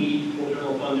be need for the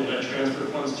general fund to transfer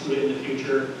funds to it in the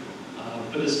future.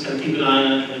 But just kind of keep an eye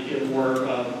on it, try to get more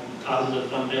positive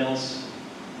fund balance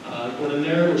going in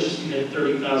there, which we had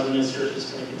 30,000 this year, so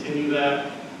just going to continue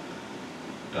that.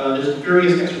 There's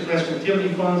various extracurricular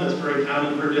activity funds. That's very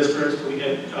common for districts. We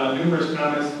had numerous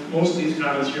comments. Most of these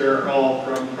comments here are all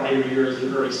from prior years. They're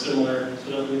very similar,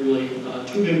 so nothing really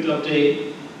too big to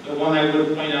update. The one I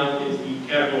would point out is the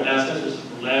capital assets. This is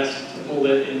the last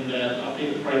bullet in that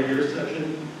updated prior years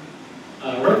section.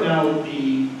 Right now,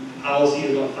 the policy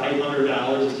is about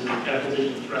 $500 is the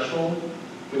capitalization threshold,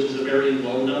 which is a very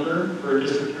low number for a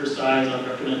district your size. I'd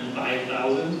recommend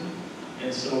 5,000.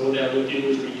 And so what that would do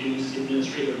is reduce the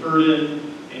administrative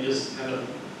burden and just kind of,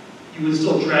 you would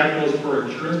still track those for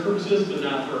insurance purposes, but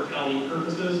not for accounting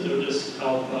purposes. It would just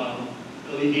help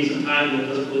alleviate some time, but it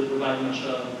doesn't really provide much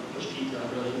detail,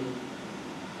 really.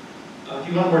 If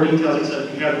you want more details, like I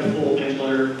said, you have the full bench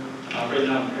letter right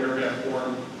now in paragraph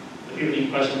form. If you have any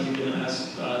questions, you can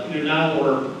ask either now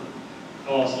or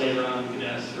call us later on. You can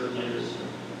ask her later. So.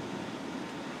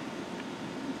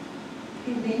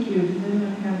 Okay, thank you. Does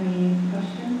anyone have any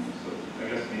questions? So I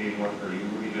guess maybe more for you,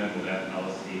 were you done with that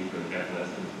policy for the capital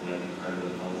assets? Will that be part of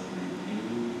the policy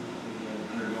review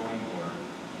undergoing, or?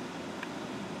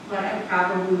 What I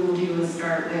probably will do is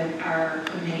start with our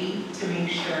committee to make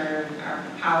sure our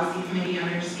policy committee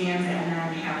understands it, and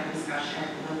then have a discussion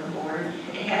with the board.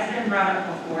 It has been brought up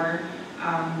before.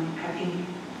 I think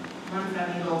once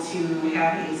I'm able to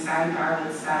have a sidebar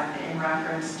with Seth in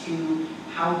reference to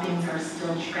how things are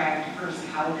still tracked versus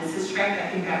how this is tracked. I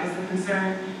think that was the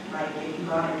concern. Like if you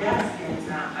go on a desk and it's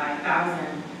not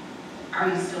 5,000, are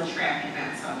you still tracking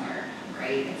that somewhere,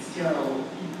 right? It's still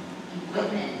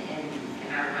equipment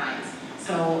in our minds.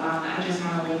 So I just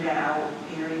want to lay that out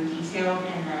very detailed,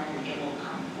 and then it will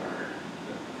come forward.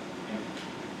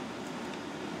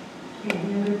 Okay,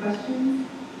 any other questions?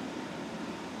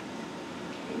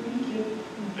 Okay, thank you.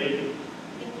 Thank you.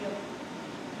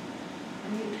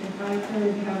 If I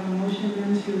could have a motion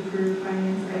then to approve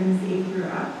finance items A through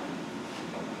F.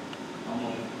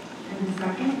 And a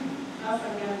second? I'll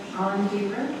second. All in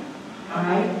favor?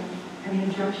 Aye. Any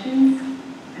objections?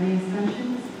 Any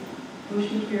abstentions?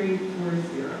 Motion carried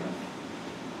 4-0.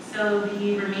 So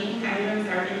the remaining items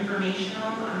are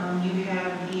informational. You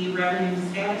have the revenue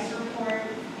status report,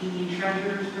 the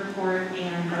treasurer's report,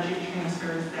 and budget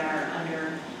transfers that are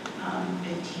under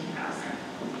 15,000.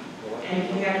 And if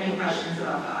you have any questions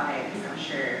about the audit, because I'm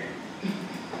sure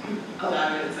a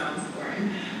lot of it sounds boring,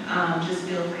 just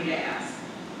feel free to ask.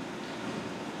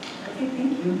 Okay,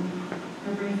 thank you.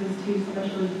 That brings us to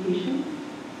special education.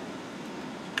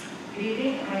 Good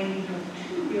evening. I have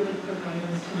two really quick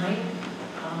items tonight.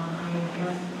 I am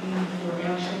asking for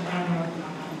action on our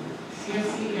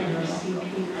CSD and our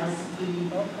CPSD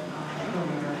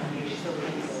program recommendations,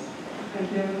 please. If I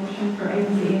could have a motion for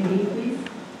items A and B, please.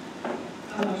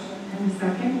 And a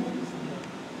second?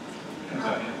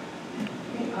 Second.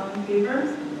 Okay, all in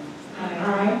favor?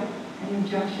 Aye. Any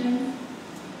objections?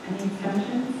 Any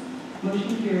abstentions?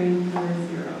 Motion carried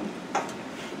 4-0.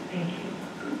 Thank you.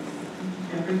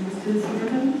 That brings us to the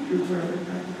superintendent's report with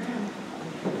Dr. Graham.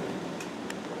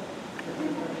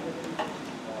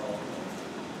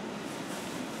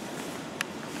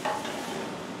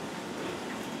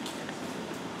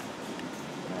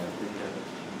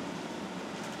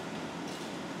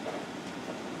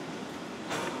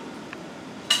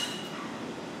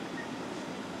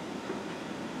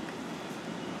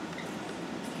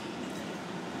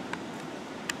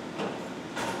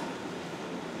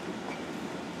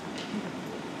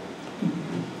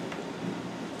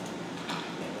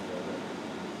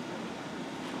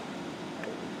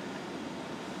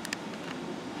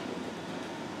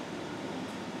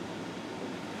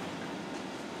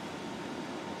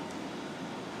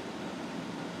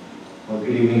 Well,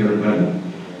 good evening, everybody.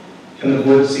 Can the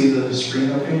board see the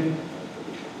screen okay?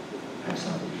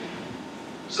 Excellent.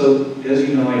 So, as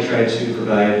you know, I try to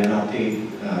provide an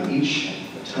update each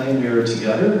time we are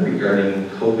together regarding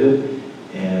COVID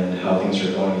and how things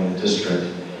are going in the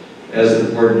district. As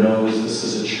the board knows, this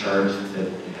is a chart that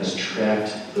has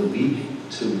tracked the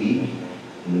week-to-week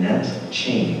net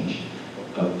change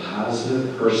of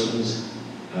positive persons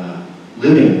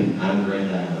living on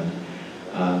Grand Island.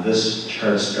 This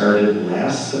chart started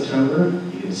last September.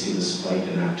 You can see the spike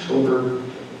in October,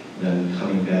 then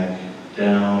coming back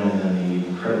down, and then the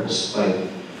incredible spike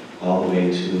all the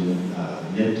way to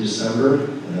mid-December,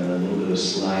 and then a little bit of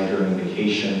slide during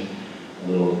vacation, a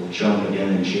little jump again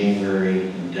in January,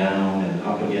 and down and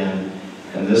up again.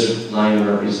 And this line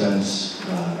represents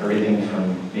everything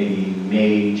from maybe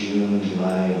May, June,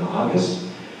 July, and August.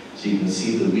 So you can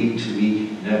see the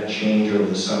week-to-week net change over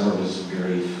the summer was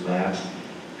very flat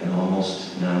and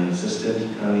almost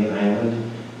non-existent on the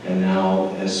island. And now,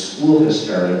 as school has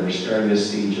started, we're starting to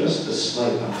see just a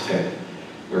slight uptick,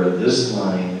 where this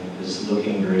line is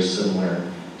looking very similar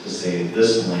to, say,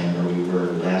 this line where we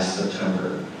were last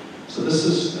September. So this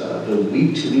is the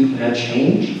week-to-week net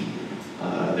change.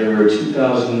 There were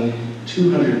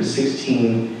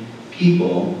 2,216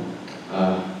 people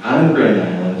on Grand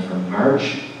Island from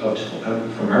March of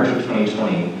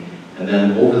 2020, and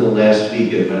then over the last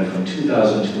week it went from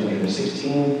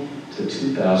 2,216 to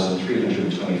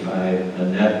 2,325, a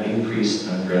net increase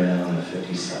on Grand Island of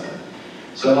 57.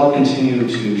 So I'll continue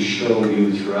to show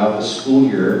you throughout the school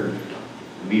year.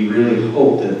 We really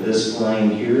hope that this line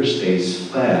here stays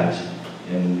flat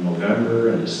in November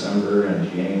and December and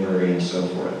January and so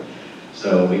forth.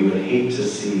 So we would hate to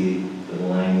see the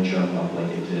line jump up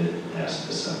like it did last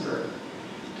December.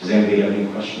 Does anybody have any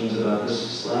questions about this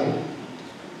slide?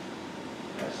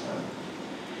 Excellent.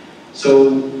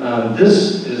 So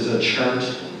this is a chart.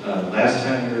 Last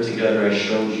time we were together, I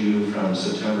showed you from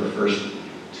September 1st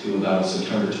to about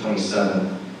September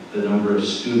 27th, the number of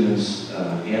students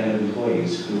and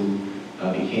employees who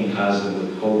became positive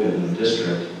with COVID in the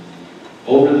district.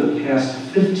 Over the past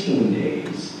 15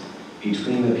 days,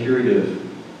 between the period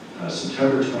of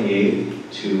September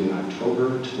 28th to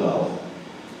October 12th,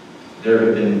 there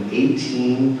have been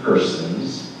 18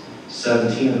 persons,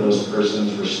 17 of those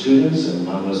persons were students and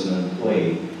one was an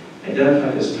employee,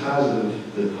 identified as positive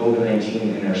with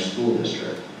COVID-19 in our school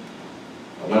district.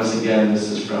 Once again,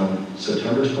 this is from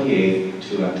September 28th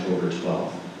to October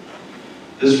 12th.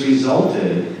 This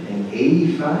resulted in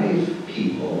 85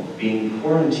 people being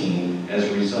quarantined as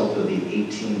a result of the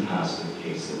 18 positive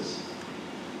cases.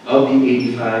 Of the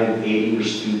 85, 80 were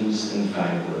students and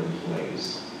 5 were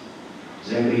employees.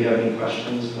 Does anybody have any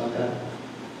questions about that?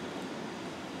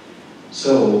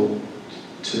 So,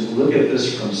 to look at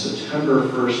this from September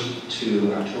 1st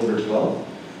to October 12th,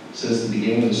 since the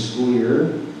beginning of the school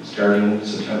year, starting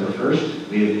September 1st,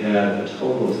 we have had a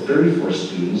total of 34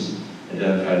 students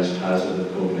identified as positive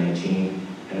with COVID-19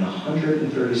 and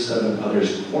 137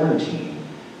 others quarantined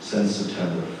since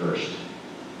September 1st.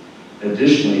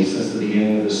 Additionally, since the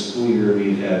beginning of the school year,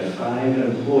 we've had 5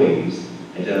 employees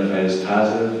identified as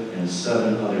positive and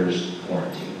 7 others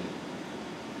quarantined.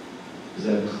 Is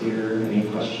that clear? Any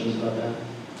questions about that?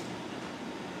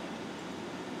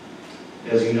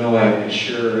 As you know, I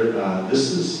share,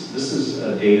 this is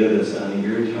data that's on the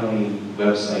Erie County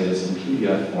website. It's in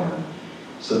PDF form.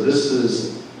 So this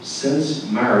is since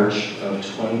March of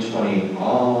 2020,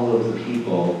 all of the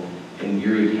people in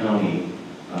Erie County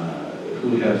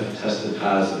who have tested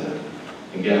positive.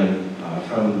 Again,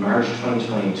 from March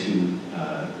 2020 to,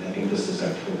 I think this is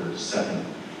October 2nd.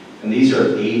 And these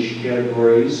are age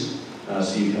categories,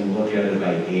 so you can look at it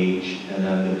by age, and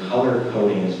then the color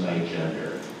coding is by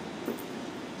gender.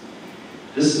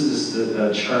 This is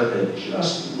the chart that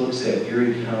just looks at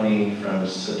Erie County from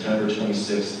September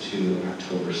 26th to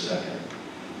October 2nd.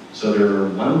 So there were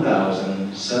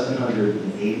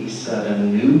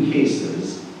 1,787 new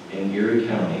cases in Erie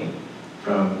County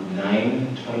from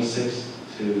 9/26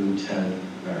 to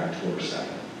October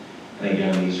 2nd. And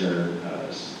again, these are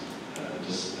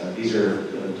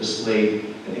displayed.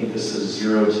 I think this is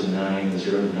 0 to 9, the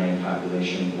 0 to 9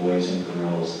 population, boys and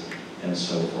girls, and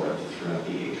so forth throughout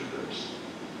the age groups.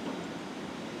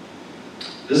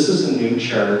 This is a new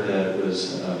chart that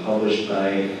was published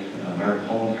by Mark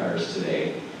Polnkars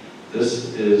today.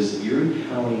 This is Erie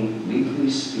County weekly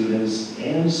students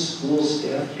and school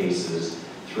staff cases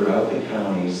throughout the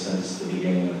county since the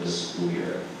beginning of the school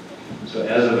year. So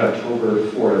as of October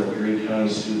 4th, Erie County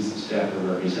students and staff are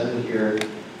represented here.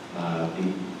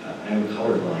 I'm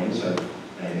colorblind, so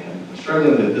I'm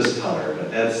struggling with this color, but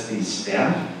that's the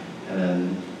staff, and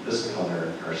then this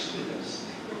color are students.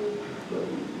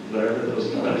 Whatever those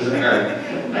colors are,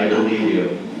 I believe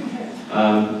you.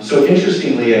 So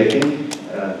interestingly, I think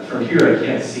from here I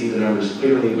can't see the numbers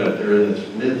clearly, but they're in the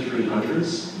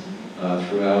mid-300s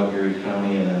throughout Erie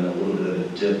County, and then a little bit of a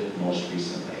dip most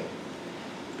recently.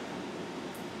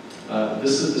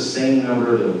 This is the same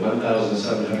number, the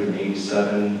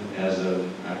 1,787 as of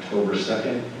October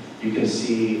 2nd. You can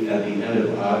see at the end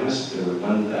of August, there were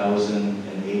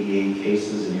 1,088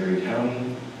 cases in Erie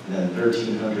County, and then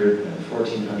 1,300, and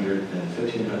 1,400, and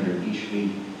 1,500 each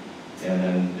week, and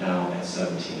then now at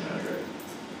 1,700.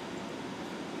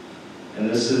 And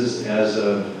this is as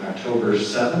of October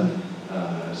 7th.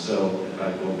 So if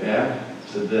I go back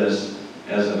to this,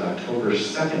 as of October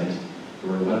 2nd,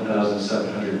 there were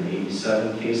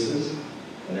 1,787 cases.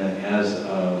 And then as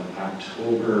of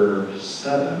October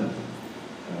 7th,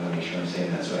 I want to make sure I'm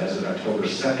saying that. So as of October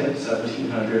 2nd,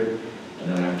 1,700,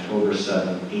 and then October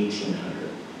 7th, 1,800.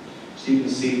 So you can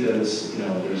see that it's,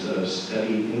 there's a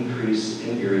steady increase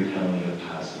in Erie County of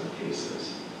positive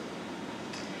cases.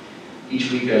 Each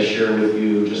week I share with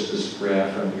you just this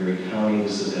graph from Erie County.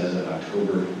 This is as of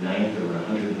October 9th. There were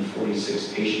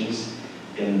 146 patients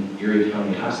in Erie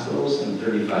County hospitals, and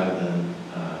 35 of them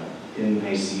in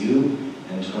ICU,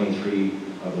 and 23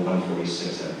 of the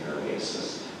 146 had airway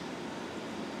assist.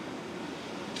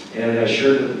 And I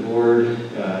shared with the board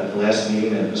at the last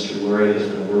meeting that Mr. Laurie has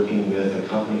been working with a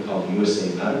company called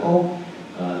USA Medical.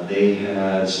 They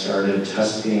had started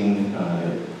testing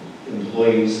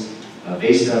employees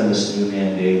based on this new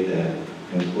mandate that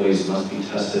employees must be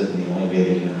tested, and the only way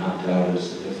they can opt out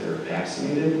is if they're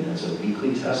vaccinated, and it's a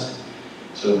weekly test.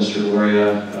 So Mr.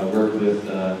 Loria worked with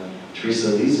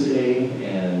Teresa Lizade,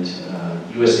 and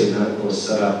USA Medical is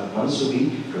set up once a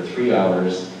week for 3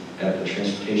 hours at the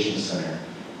Transportation Center,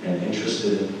 and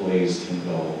interested employees can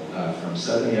go from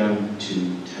 7 a.m. to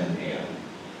 10 a.m.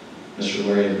 Mr.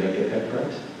 Loria, did I get that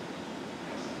correct?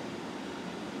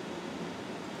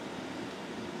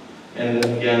 And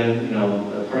again,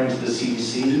 according to the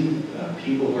CDC,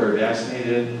 people who are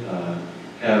vaccinated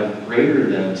have greater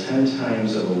than 10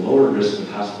 times of a lower risk of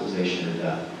hospitalization or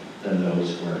death than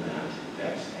those who are not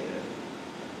vaccinated.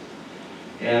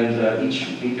 And each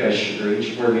week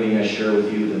each board meeting I share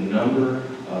with you the number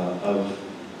of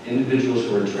individuals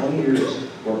who are 20 years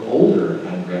or older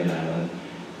on Grand Island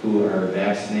who are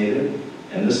vaccinated.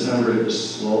 And this number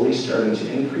is slowly starting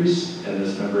to increase, and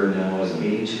this number now is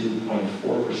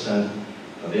 82.4%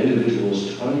 of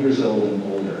individuals 20 years old and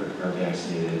older are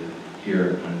vaccinated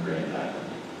here on Grand Island.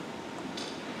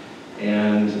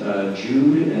 And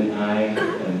Jude and I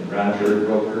and Roger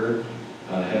Broker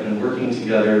have been working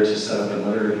together to set up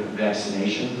another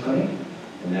vaccination clinic,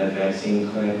 and that vaccine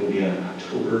clinic will be on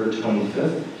October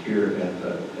 25th here at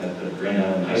the Grand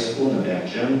Island High School in the back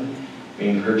gym. We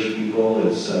encourage people,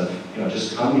 it's,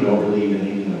 just come, you don't really even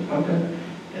need an appointment,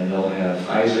 and they'll have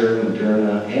Pfizer,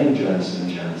 Moderna, and Johnson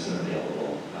 & Johnson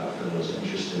available for those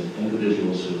interested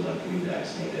individuals who would like to be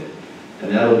vaccinated.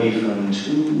 And that'll be from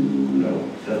 2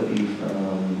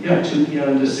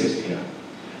 p.m. to 6 p.m.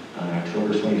 on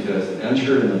October 25th.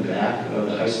 Enter in the back of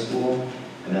the high school,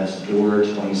 and that's door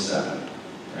 27,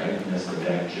 right? And that's the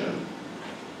back gym.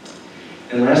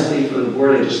 And lastly, for the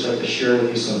board, I'd just like to share with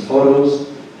you some photos.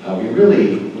 We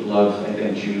really would love, I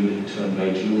think, Jude, to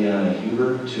invite Juliana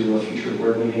Huber to a future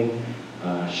board meeting.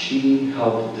 She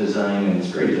helped design, and it's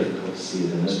very difficult to see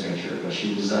it in this picture, but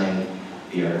she designed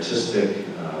the artistic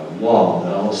wall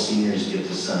that all the seniors get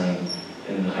to sign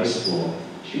in the high school.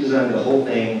 She designed the whole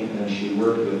thing, and she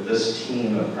worked with this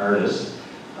team of artists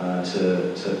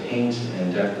to paint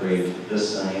and decorate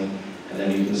this sign. And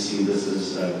then you can see this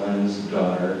is Glenn's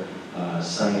daughter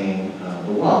signing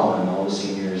the wall, and all the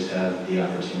seniors have the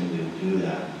opportunity to do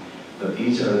that. But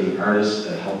these are the artists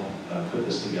that helped put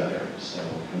this together. So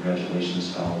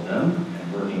congratulations to all of them,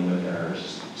 and working with our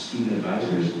student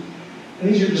advisors. And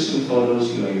these are just some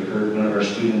photos. You heard one of our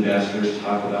student ambassadors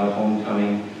talk about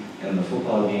homecoming and the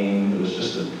football game. It was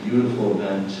just a beautiful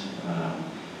event.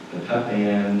 The pep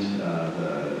band,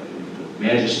 the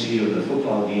majesty of the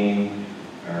football game,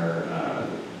 our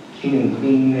king and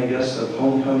queen, I guess, of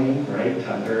homecoming, right?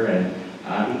 Tucker and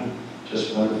Adi,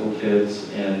 just wonderful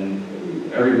kids. And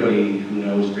everybody who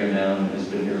knows Grand Island has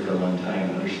been here for a long time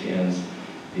understands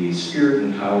the spirit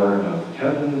and power of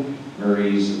Kevin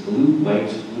Murray's blue,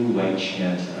 white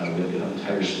chant with the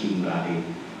entire student body.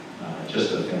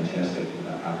 Just a fantastic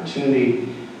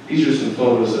opportunity. These are some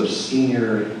photos of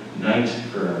senior night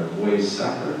for our boys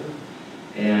soccer.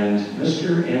 And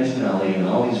Mr. Antonelli and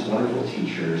all these wonderful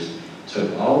teachers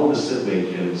took all of the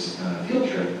Sidway kids on a field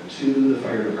trip to the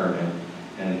fire department.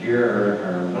 And here are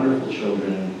our wonderful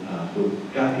children who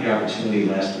got the opportunity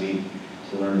last week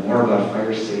to learn more about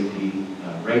fire safety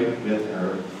right with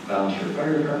our volunteer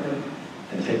fire department.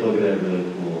 And take a look at that really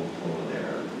cool photo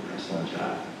there. Excellent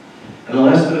job. And the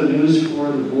last bit of news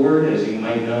for the board, as you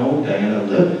might know, Diana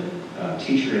Lipp,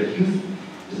 teacher at Youth,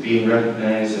 is being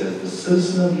recognized as the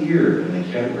Citizen of the Year in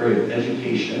the category of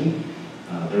education.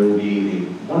 There will be a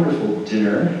wonderful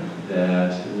dinner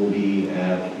that will be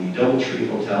at the Doubletree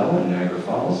Hotel in Niagara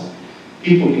Falls.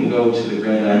 People can go to the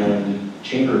Grand Island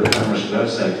Chamber of Commerce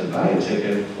website to buy a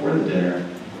ticket for the dinner,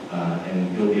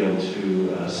 and you'll be able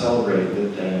to celebrate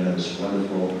with Diana this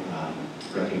wonderful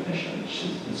recognition.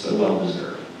 It's so well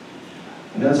deserved.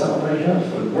 And that's all I have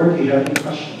for the board. Do you have any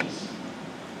questions?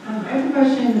 I have a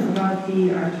question about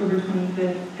the October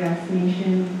 25th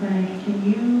vaccination clinic. Can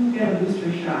you get a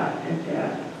booster shot at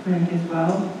that clinic as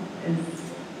well?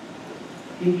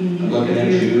 I'm looking at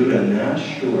Jude, I'm not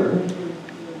sure.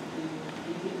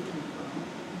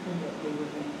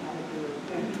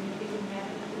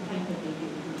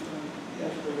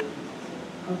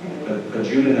 Okay. But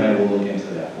Jude and I will look into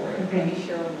that for you. Okay.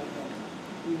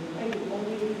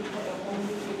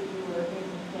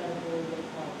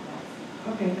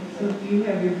 Okay, so if you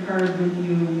have your card with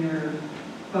you and you're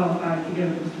qualified to get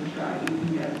a booster shot, you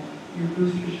can get your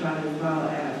booster shot as well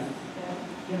as,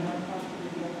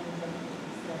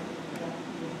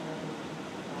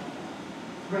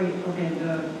 right, okay,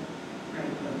 the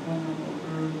vulnerable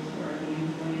groups or the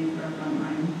employees that are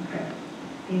frontline. Okay,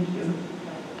 thank you.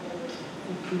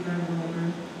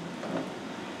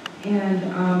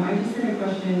 And I just had a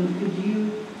question, could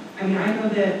you, I mean, I know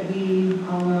that we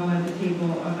all know at the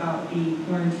table about the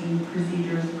quarantine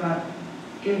procedures, but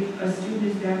if a student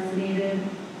is vaccinated,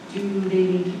 do they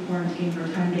need to quarantine for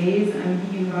 10 days? I'm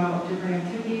thinking about different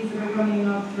activities that are coming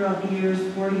up throughout the year,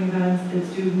 sporting events that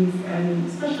students, and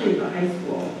especially at the high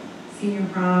school, senior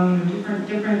prom,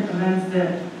 different events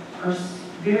that are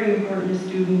very important to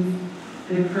students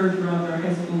that occur throughout their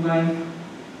high school life.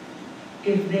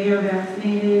 If they are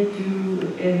vaccinated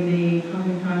and they come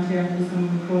in contact with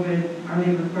someone with COVID, are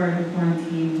they required to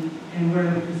quarantine, and what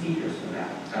are the procedures for that?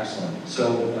 Excellent.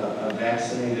 So a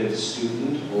vaccinated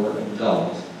student or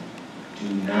adult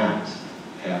do not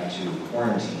have to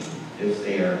quarantine if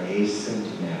they are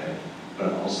asymptomatic,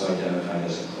 but also identified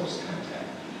as a close contact.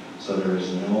 So there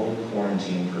is no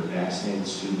quarantine for vaccinated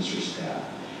students or staff.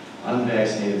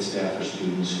 Unvaccinated staff or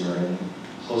students who are in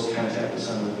close contact with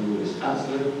someone who is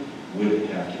positive would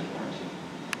have to quarantine.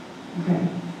 Okay,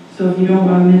 so if you don't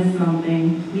want to miss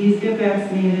something, please get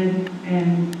vaccinated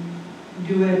and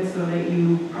do it so that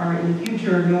you are in the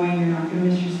future knowing you're not going to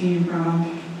miss your senior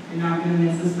prom, you're not going to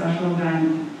miss a special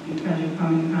event because you're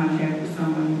coming in contact with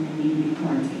someone and need to be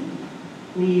quarantined.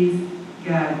 Please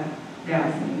get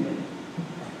vaccinated.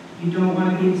 You don't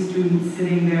want to be a student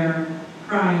sitting there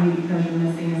crying because you're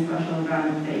missing a special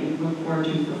event that you look forward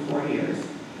to for 4 years.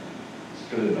 It's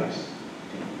good advice.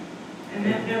 And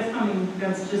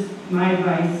that's just my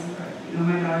advice. You know,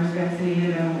 my daughter's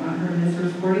vaccinated. I don't want her to miss her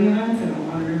sporting events. I don't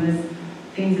want her to miss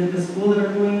things at the school that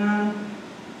are going on.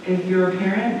 If you're a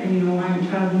parent and you don't want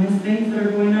your child to miss things that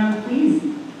are going on, please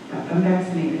get them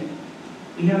vaccinated.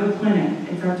 We have a clinic.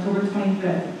 It's October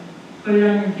 25th. Put it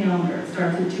on your calendar. It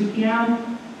starts at 2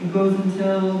 p.m. It goes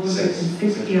until 6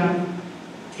 p.m.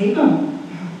 Take them.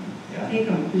 Yeah. Take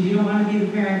them. Because you don't want to be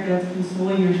the parent that's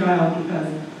consoling your child because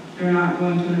they're not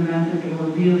going to an event that they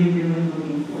were really, really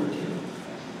looking forward to.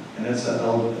 And that's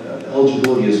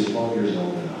eligibility is 12 years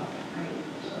old and up. Right.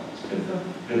 So it's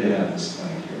good to have this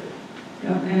clinic here.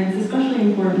 Yep, and it's especially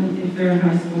important if they're in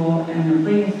high school and they're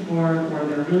playing a sport or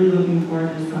they're really looking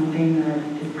forward to something that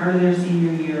is part of their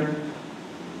senior year.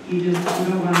 You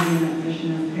don't want to be in that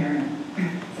position as a parent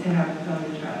to have to tell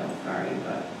your child, sorry,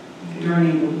 but you're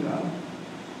unable to go.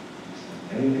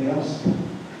 Anything else? I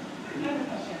have a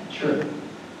question. Sure.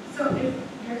 So if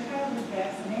your child is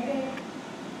vaccinated,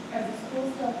 are the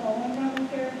schools still following them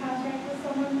if they're in contact with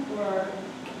someone, or?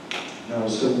 No,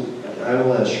 so I will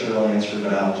let Cheryl answer,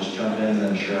 but I'll just jump in and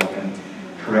then Cheryl can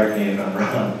correct me if I'm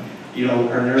wrong. You know,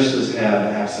 our nurses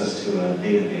have access to a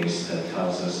database that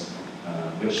tells us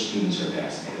which students are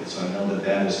vaccinated. So I know that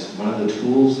that is one of the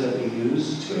tools that we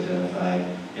use to identify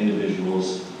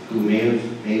individuals who may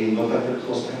look like they're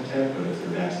close contact, but if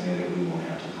they're vaccinated, we won't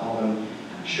have to call them.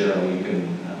 Cheryl, you can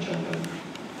jump in.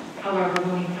 However,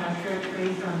 when we contact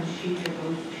trace on the sheet that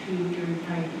goes to Erie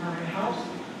County Department of Health,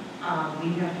 we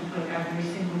have to put every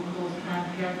single close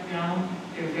contact down.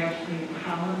 There's actually a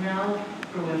column now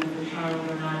for whether the child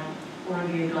or not, or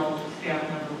the adult, staff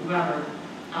member, whoever,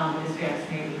 is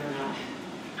vaccinated or not.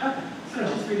 Okay, so it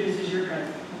just reduces your guys'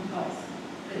 calls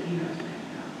that you guys make.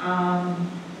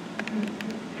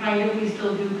 Kind of, we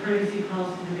still do courtesy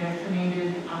calls to the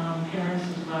vaccinated parents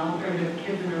as well, or the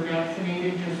kids that are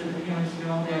vaccinated, just so the parents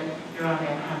know that they're on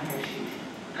that contact sheet.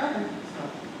 Okay. So.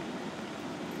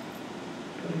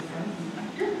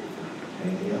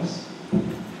 Anything else?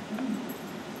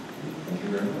 Thank you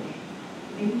very much.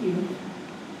 Thank you.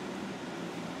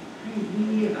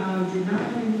 We did not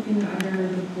have anything under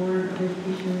the Board of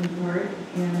Education report,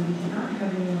 and we did not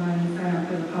have anyone sign up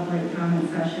for the public comment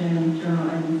session. Journal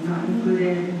items not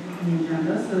included in the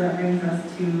agenda, so that brings us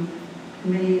to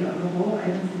committee of the whole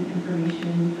items and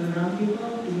information for the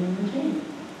roundtable, beginning with Jane.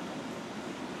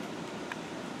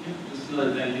 Just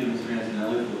another thank you to Mr.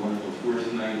 Antonelli for the wonderful tour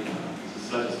tonight. This is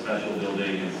such a special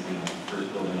building. It's the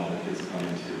first building all the kids come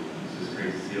into. It's just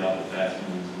great to see all the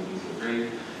classrooms looking so great.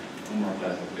 No more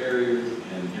plastic barriers,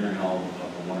 and hearing all of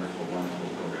the wonderful, wonderful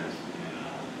programs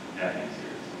and happenings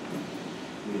here.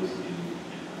 So, kudos to you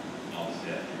and all the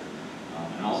staff here.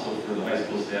 And also for the high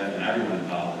school staff and everyone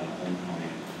involved in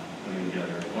homecoming, putting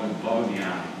together, going above and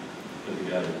beyond, put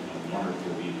together a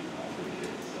wonderful week for the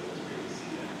kids. So it was great to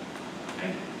see that.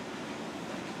 Thank you.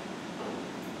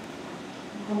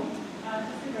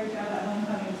 Just a great job at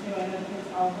homecoming too. I know the kids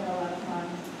all had a lot of fun,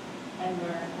 and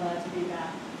we're glad to be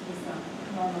back to some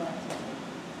normal activity.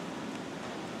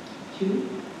 Jude?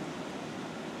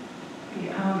 Okay,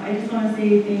 I just want to say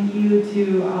thank you to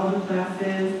all the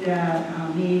classes that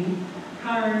made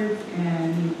cards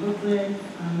and made booklets,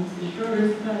 Mrs.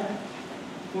 Schroeder's class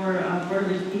for Board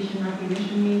of Education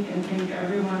Recognition Week, and thank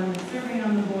everyone serving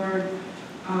on the board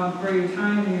for your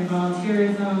time and your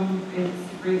volunteerism. It's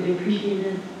greatly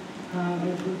appreciated. We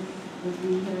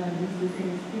had Mrs.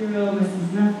 Sanspiro, Mrs.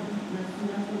 Nesselbeck,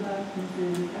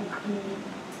 Mrs. Epstein,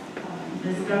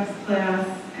 Ms. Duck's class,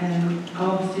 and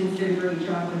all the students did a great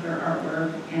job with their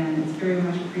artwork, and it's very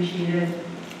much appreciated.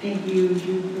 Thank you,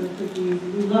 Jude, for the cookies.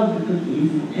 We love the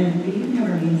cookies, and they even have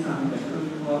our names on it, which was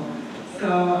cool. So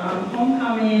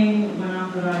homecoming went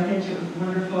off without a hitch. It was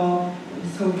wonderful. It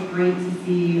was so great to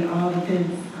see all the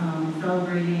kids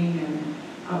celebrating and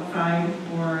outside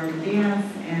for the dance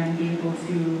and be able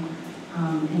to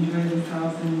enjoy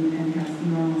themselves and have some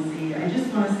normalcy. I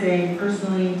just want to say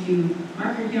personally to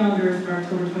mark your calendars for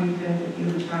October 25th if you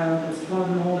have a child that's 12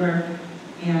 and older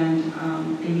and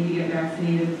they need to get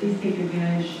vaccinated. Please take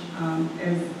advantage.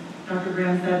 As Dr.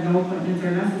 Graham said, no appointments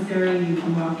are necessary. You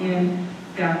can walk in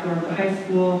back door of the high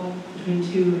school between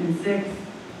 2 and 6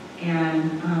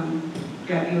 and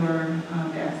get your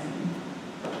vaccine.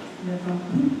 That's all.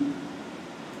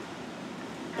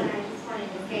 I just wanted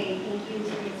to say thank you to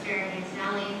Mr.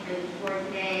 Antonelli for the tour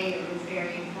today. It was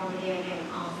very informative, and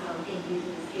also thank you to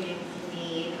the students who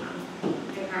made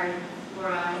the cards for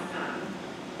us.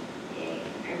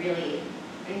 I really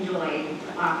enjoyed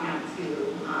walking up to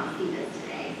see this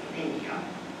today. So thank you.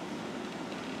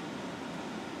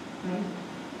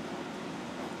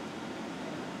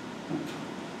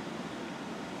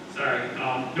 Sorry.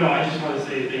 No, I just want to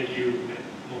say thank you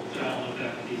to all the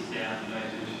faculty, staff,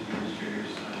 advisors,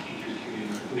 administrators, teachers,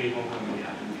 community who made homecoming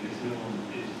happen, because no one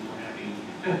is more happy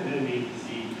than me to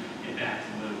see it back to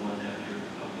what it was after a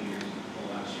couple of years of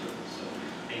a lot of struggle. So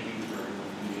thank you for everyone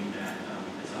who made that.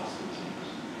 It's awesome to see.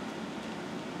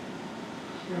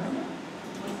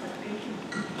 Thank you.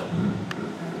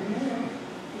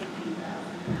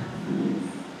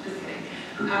 Just kidding.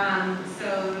 So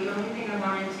the only thing I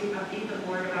wanted to update the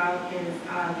board about is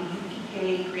the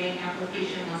UPK grant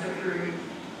application was approved,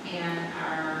 and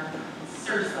our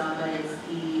CSD, but it's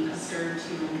the ASSER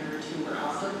 2 and DER 2 were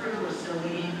also approved. We're still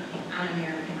waiting on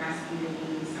American Rescue to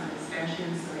need some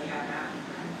extensions, so they have not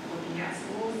been looking at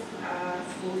school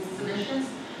submissions.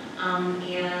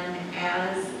 And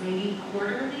as maybe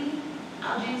quarterly,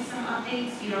 I'll do some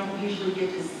updates. You don't usually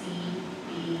get to see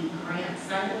the grant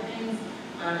side of things,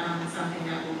 but it's something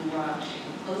that we'll be watching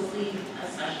closely,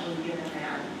 especially given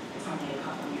that it's only a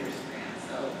couple years grant,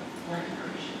 so more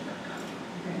information will come.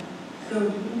 Okay. So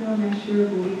do you know next year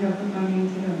will we have the funding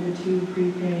to have the 2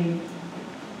 pre-K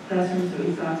classrooms that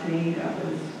we saw today? That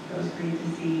was great to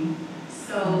see.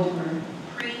 So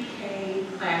pre-K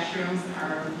classrooms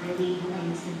are really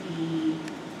going to be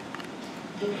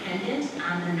dependent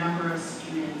on the number of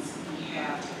students we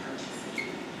have to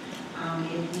participate.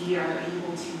 If we are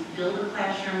able to fill the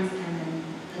classrooms and then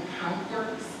the count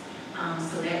works,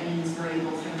 so that means we're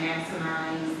able to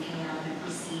maximize and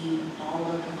receive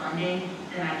all of the funding,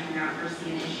 then I do not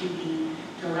foresee an issue.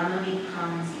 The dilemma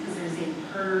becomes, because there's a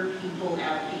per pupil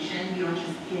allocation, you don't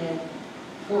just get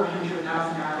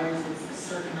 $400,000, it's a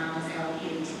certain amount is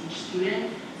allocated to each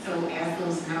student. So as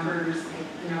those numbers, if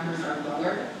the numbers are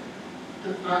lower,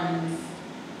 the funds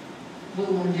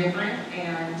will look different,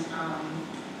 and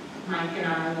Mike and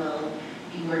I will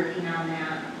be working on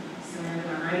that sooner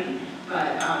than I'm ready,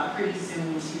 but pretty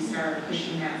soon to start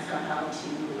pushing that stuff out to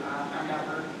find out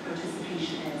where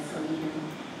participation is, so we can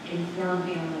inform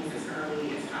families as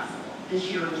early as possible. This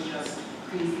year was just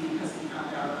crazy because we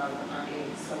found out about the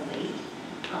funding so late,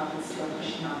 but still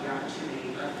pushing out the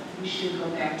opportunity. But we should go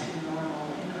back to normal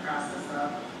in the process of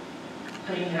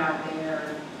putting it out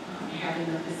there,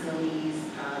 having the facilities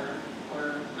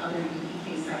or other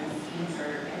UPK sites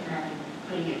answer, and then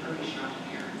putting information out to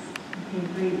parents. Okay,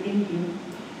 great, thank you.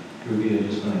 Ruby, I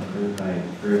just want to clarify,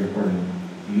 very important,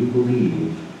 you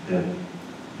believe that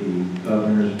the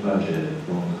governor's budget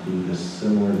will include a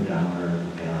similar dollar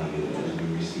value as we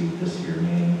received this year,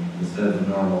 meaning instead of the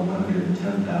normal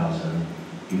 $110,000,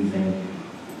 do you think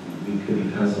we could be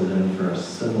penciled in for a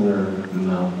similar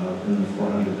amount in the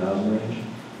 $400,000 range?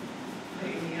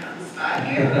 Putting me on the spot. spot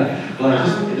here. Well, I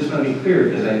just want to be clear,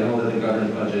 because I know that the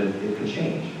governor's budget, it could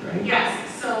change, right?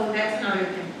 Yes, so that's another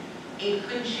thing. It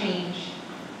could change.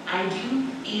 I do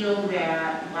feel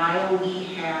that while we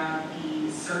have the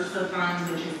SRSA funds,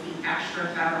 which is the extra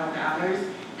federal dollars,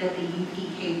 that the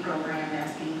UPK program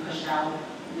that's being pushed out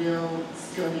will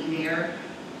still be there.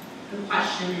 The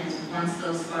question is, once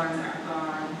those funds are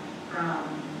gone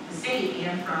from the state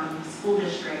and from school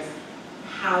districts,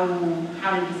 how do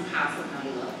these pots of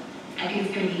money look? I think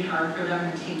it's going to be hard for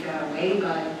them to take that away,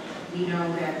 but we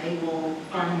know that they will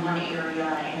fund one area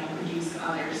and reduce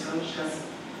others, so it's just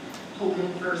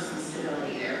hoping for some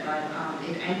stability there. But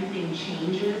if anything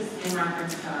changes in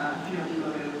reference to, we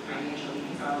go to financial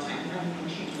meetings all the time, if anything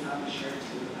changes, I'll be sure to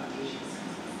update you.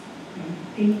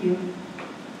 Thank you.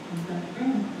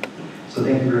 So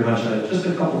thank you very much. Just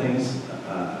a couple things.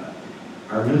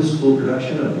 Our middle school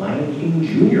production of Lion King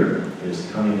Jr. is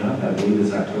coming up. I believe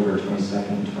it's October 22nd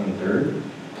and 23rd.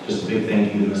 Just a big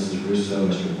thank you to Mrs. Russo,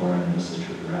 Mr. Boren, and Mrs.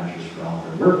 Trippy Rogers for all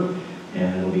their work.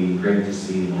 And it'll be great to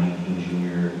see Lion King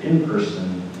Jr. in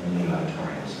person in the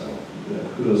auditorium. So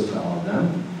kudos to all of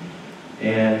them.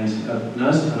 And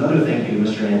another thank you to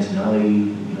Mr.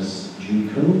 Antonelli, Ms. Judy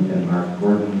Kuhn, and Mark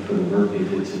Gordon for the work they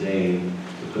did today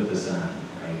to put this on.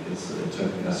 Right? It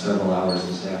took several hours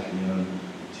this afternoon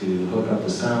to hook up the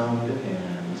sound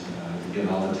and to get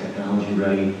all the technology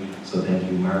ready. So thank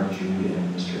you, Mark, Judy,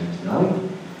 and Mr. Antonelli.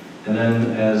 And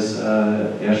then, as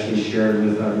Ashley shared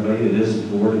with everybody, it is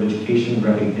Board of Education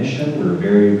recognition. We're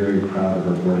very, very proud of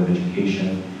our Board of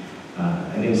Education.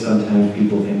 I think sometimes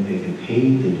people think they get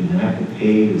paid. They do not get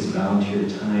paid. It's volunteer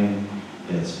time.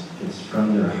 It's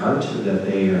from their heart that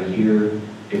they are here.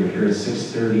 They were here at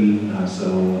 6:30, so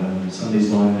on some of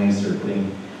these long nights they're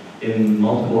putting in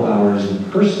multiple hours in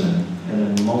person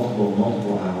and then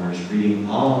multiple hours reading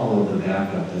all of the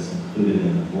backup that's included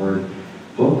in the board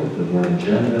book, the board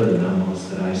agenda, the memos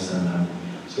that I send them.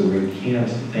 So we can't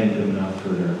thank them enough for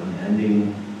their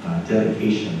unending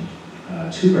dedication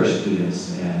to our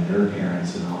students and their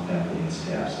parents and all faculty and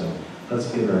staff. So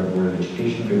let's give our Board of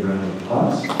Education a big round of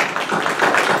applause.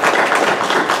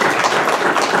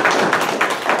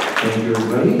 Thank you,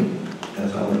 everybody.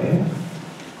 That's all I have.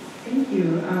 Thank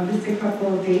you. Just a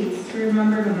couple of dates to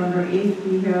remember. November 8th,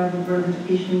 we have a Board of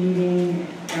Education meeting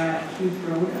at Hughes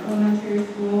Road Elementary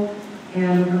School.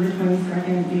 And November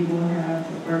 22nd, we will have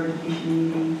a Board of Education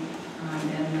meeting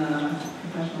in the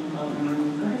professional development room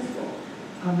of the high school.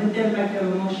 With that, I'd like to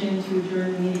have a motion to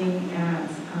adjourn the meeting at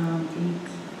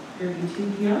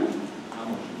 8:32 p.m.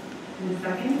 In a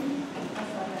second.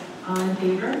 All in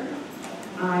favor?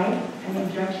 Aye. Any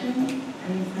objection?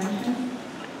 Any abstention?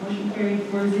 Motion carried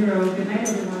 4-0. Good night,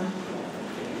 everyone.